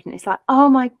get pregnant, it's like, oh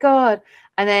my God.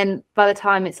 And then by the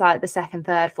time it's like the second,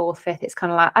 third, fourth, fifth, it's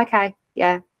kind of like, okay,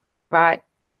 right,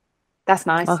 that's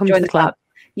nice. Welcome Join to the club.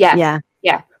 Yeah.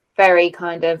 Very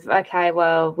kind of, okay,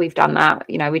 well, we've done that,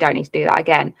 you know, we don't need to do that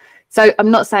again. So I'm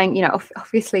not saying, you know,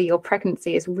 obviously your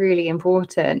pregnancy is really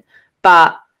important,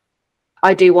 but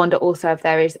I do wonder also if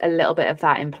there is a little bit of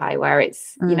that in play where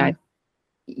it's, you know,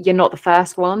 you're not the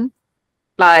first one.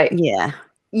 Like,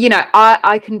 you know,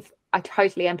 I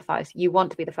totally empathize. You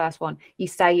want to be the first one. You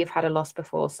say you've had a loss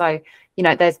before. So, you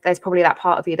know, there's probably that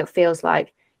part of you that feels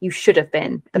like you should have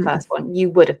been the first one. You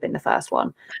would have been the first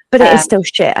one. But it is still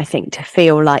shit, I think, to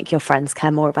feel like your friends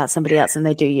care more about somebody else than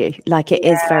they do you. Like it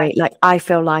is very, like, I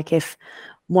feel like if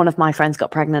one of my friends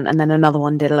got pregnant and then another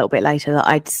one did a little bit later, that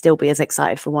I'd still be as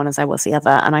excited for one as I was the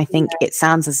other. And I think it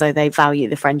sounds as though they value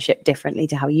the friendship differently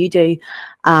to how you do.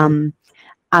 And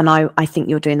I think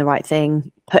you're doing the right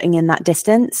thing, putting in that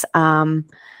distance. And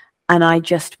I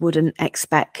just wouldn't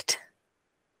expect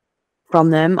from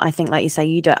them. I think, like you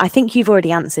say, I think you've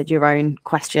already answered your own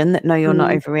question that no, you're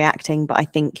not overreacting, but I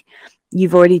think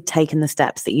you've already taken the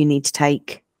steps that you need to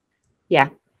take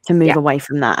to move away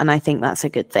from that. And I think that's a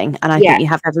good thing. And I think you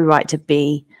have every right to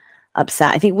be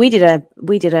upset. I think we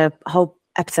did a whole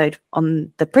episode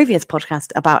on the previous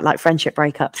podcast about like friendship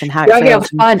breakups and how you won't be able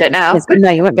to find it now. No,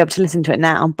 you won't be able to listen to it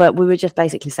now, but we were just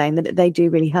basically saying that they do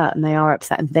really hurt and they are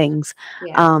upsetting things.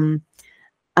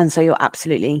 And so you're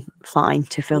absolutely fine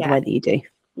to feel the way that you do.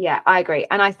 Yeah, I agree.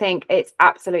 And I think it's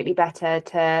absolutely better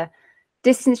to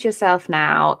distance yourself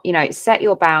now, you know, set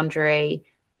your boundary,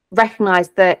 recognize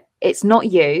that it's not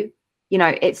you, you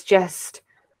know, it's just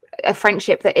a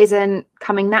friendship that isn't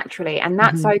coming naturally. And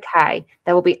that's okay.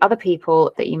 There will be other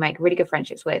people that you make really good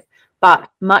friendships with,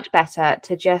 but much better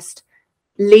to just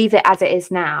leave it as it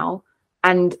is now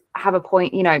and have a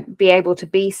point, you know, be able to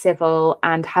be civil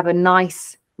and have a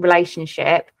nice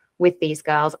relationship with these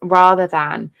girls rather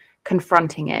than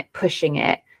confronting it, pushing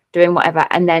it, doing whatever,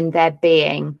 and then there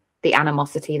being the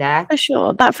animosity there. For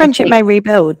sure. That friendship may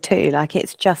rebuild too. Like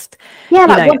it's just like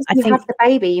once you have the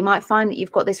baby, you might find that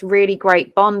you've got this really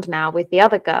great bond now with the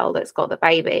other girl that's got the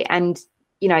baby. And,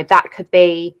 you know, that could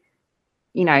be,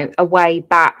 you know, a way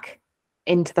back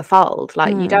into the fold.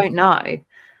 Like you don't know.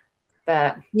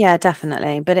 But yeah,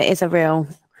 definitely. But it is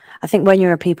I think when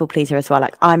you're a people pleaser as well,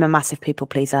 like I'm a massive people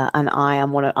pleaser and I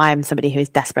am somebody who is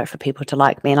desperate for people to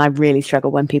like me. And I really struggle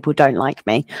when people don't like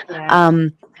me.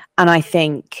 And I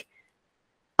think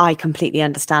I completely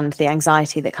understand the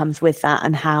anxiety that comes with that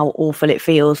and how awful it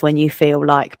feels when you feel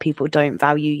like people don't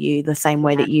value you the same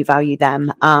way that you value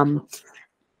them.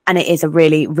 And it is a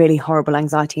really, really horrible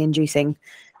anxiety inducing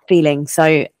feeling.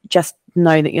 So just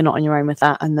know that you're not on your own with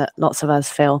that, and that lots of us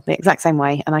feel the exact same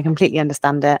way. And I completely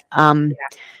understand it. And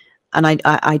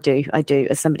I do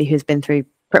as somebody who's been through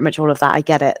pretty much all of that. I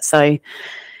get it. So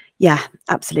yeah,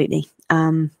 absolutely.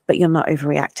 But you're not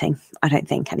overreacting, I don't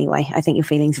think, anyway. I think your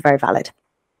feelings are very valid.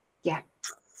 Yeah.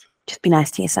 Just be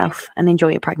nice to yourself and enjoy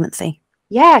your pregnancy.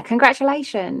 Yeah,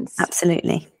 congratulations.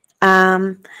 Absolutely.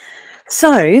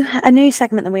 So a new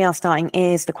segment that we are starting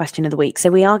is the question of the week. So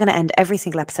we are going to end every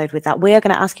single episode with that. We are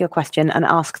going to ask you a question and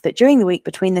ask that during the week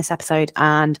between this episode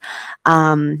and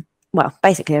well,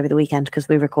 basically over the weekend, because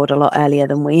we record a lot earlier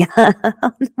than we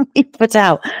put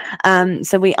out.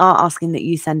 So we are asking that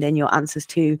you send in your answers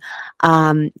to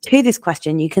this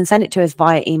question. You can send it to us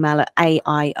via email at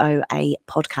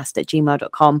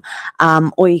aioapodcast@gmail.com,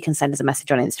 or you can send us a message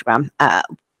on Instagram.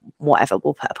 Whatever,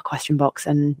 we'll put up a question box,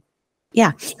 and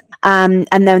yeah. And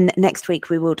then next week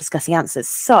we will discuss the answers.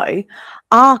 So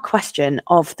our question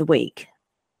of the week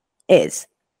is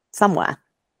somewhere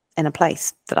in a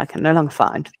place that I can no longer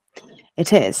find.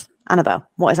 It is, Annabel,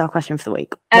 what is our question for the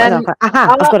week? I've got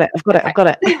it.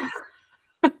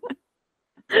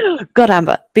 God,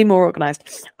 Amber, be more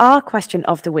organised. Our question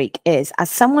of the week is, as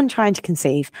someone trying to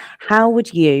conceive, how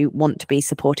would you want to be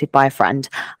supported by a friend?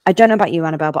 I don't know about you,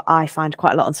 Annabel, but I find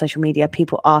quite a lot on social media.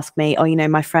 People ask me, oh,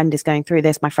 my friend is going through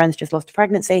this. My friend's just lost a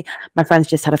pregnancy. My friend's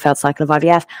just had a failed cycle of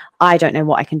IVF. I don't know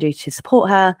what I can do to support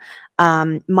her.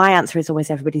 My answer is always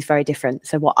everybody's very different.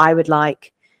 So what I would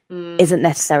like isn't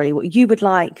necessarily what you would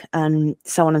like, and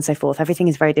so on and so forth. Everything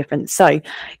is very different. So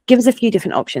give us a few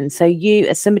different options. So you,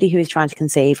 as somebody who is trying to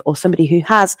conceive, or somebody who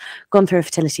has gone through a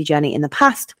fertility journey in the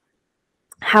past,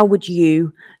 how would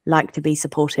you like to be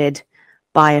supported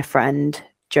by a friend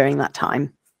during that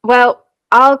time? Well,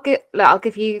 I'll give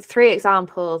you 3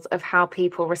 examples of how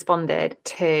people responded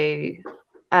to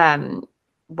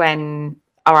when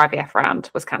our IVF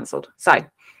round was cancelled. So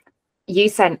you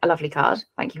sent a lovely card.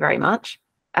 Thank you very much.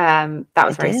 That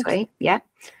was very sweet. Yeah.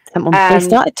 Someone we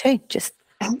started too. Just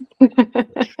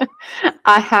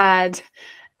I had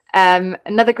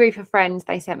another group of friends.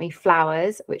 They sent me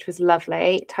flowers, which was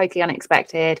lovely, totally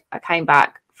unexpected. I came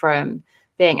back from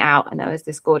being out and there was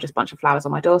this gorgeous bunch of flowers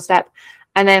on my doorstep.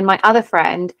 And then my other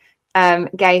friend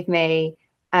gave me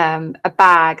a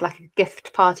bag, like a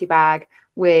gift party bag,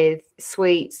 with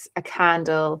sweets, a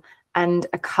candle, and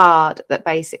a card that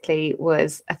basically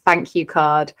was a thank you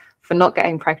card for not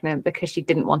getting pregnant, because she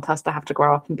didn't want us to have to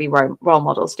grow up and be role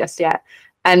models just yet.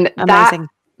 And amazing. That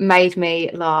made me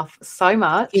laugh so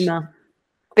much,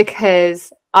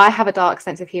 because I have a dark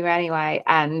sense of humor anyway.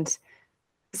 And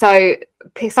so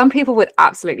some people would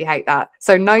absolutely hate that.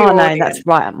 So no, that's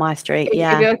right up my street.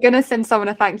 If you're going to send someone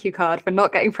a thank you card for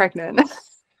not getting pregnant,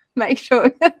 make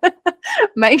sure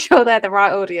they're the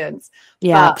right audience.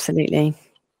 Yeah, but absolutely.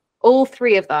 All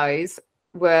 3 of those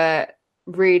were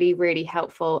really, really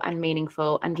helpful and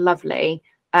meaningful and lovely,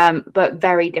 but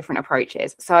very different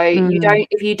approaches. So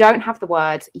if you don't have the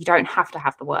words, you don't have to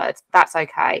have the words. That's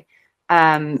okay.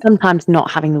 Sometimes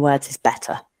not having the words is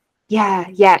better. Yeah.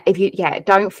 If you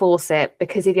don't force it,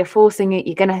 because if you're forcing it,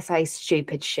 you're gonna say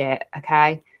stupid shit.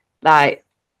 Okay. But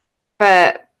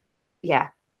yeah.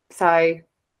 So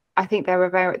I think there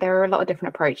are a lot of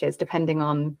different approaches depending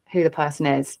on who the person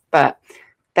is, but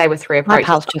they were 3 approaches. My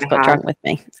pals just got drunk with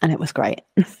me, and it was great.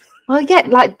 Well, yeah,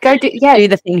 go do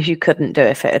the things you couldn't do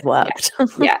if it had worked.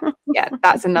 Yeah,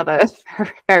 that's another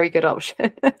very good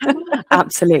option.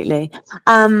 Absolutely.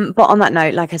 But on that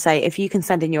note, like I say, if you can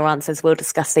send in your answers, we'll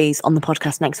discuss these on the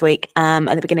podcast next week,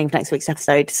 at the beginning of next week's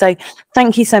episode. So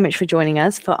thank you so much for joining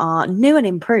us for our new and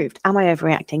improved Am I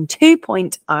Overreacting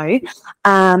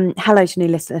 2.0. Hello to new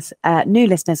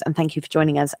listeners, and thank you for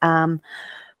joining us.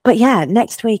 But yeah,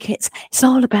 next week it's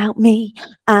all about me,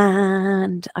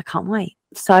 and I can't wait.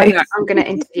 So I'm going to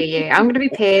interview you. I'm going to be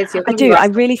peers. I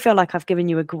really feel like I've given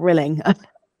you a grilling. I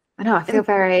know. I feel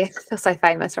so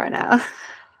famous right now.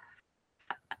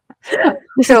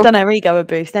 This has done our ego a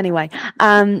boost anyway.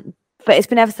 But it's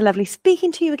been ever so lovely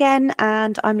speaking to you again,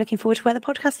 and I'm looking forward to where the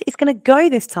podcast is going to go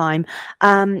this time.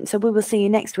 So we will see you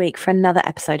next week for another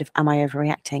episode of Am I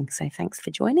Overreacting? So thanks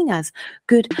for joining us.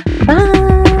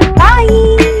 Goodbye.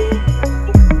 Bye.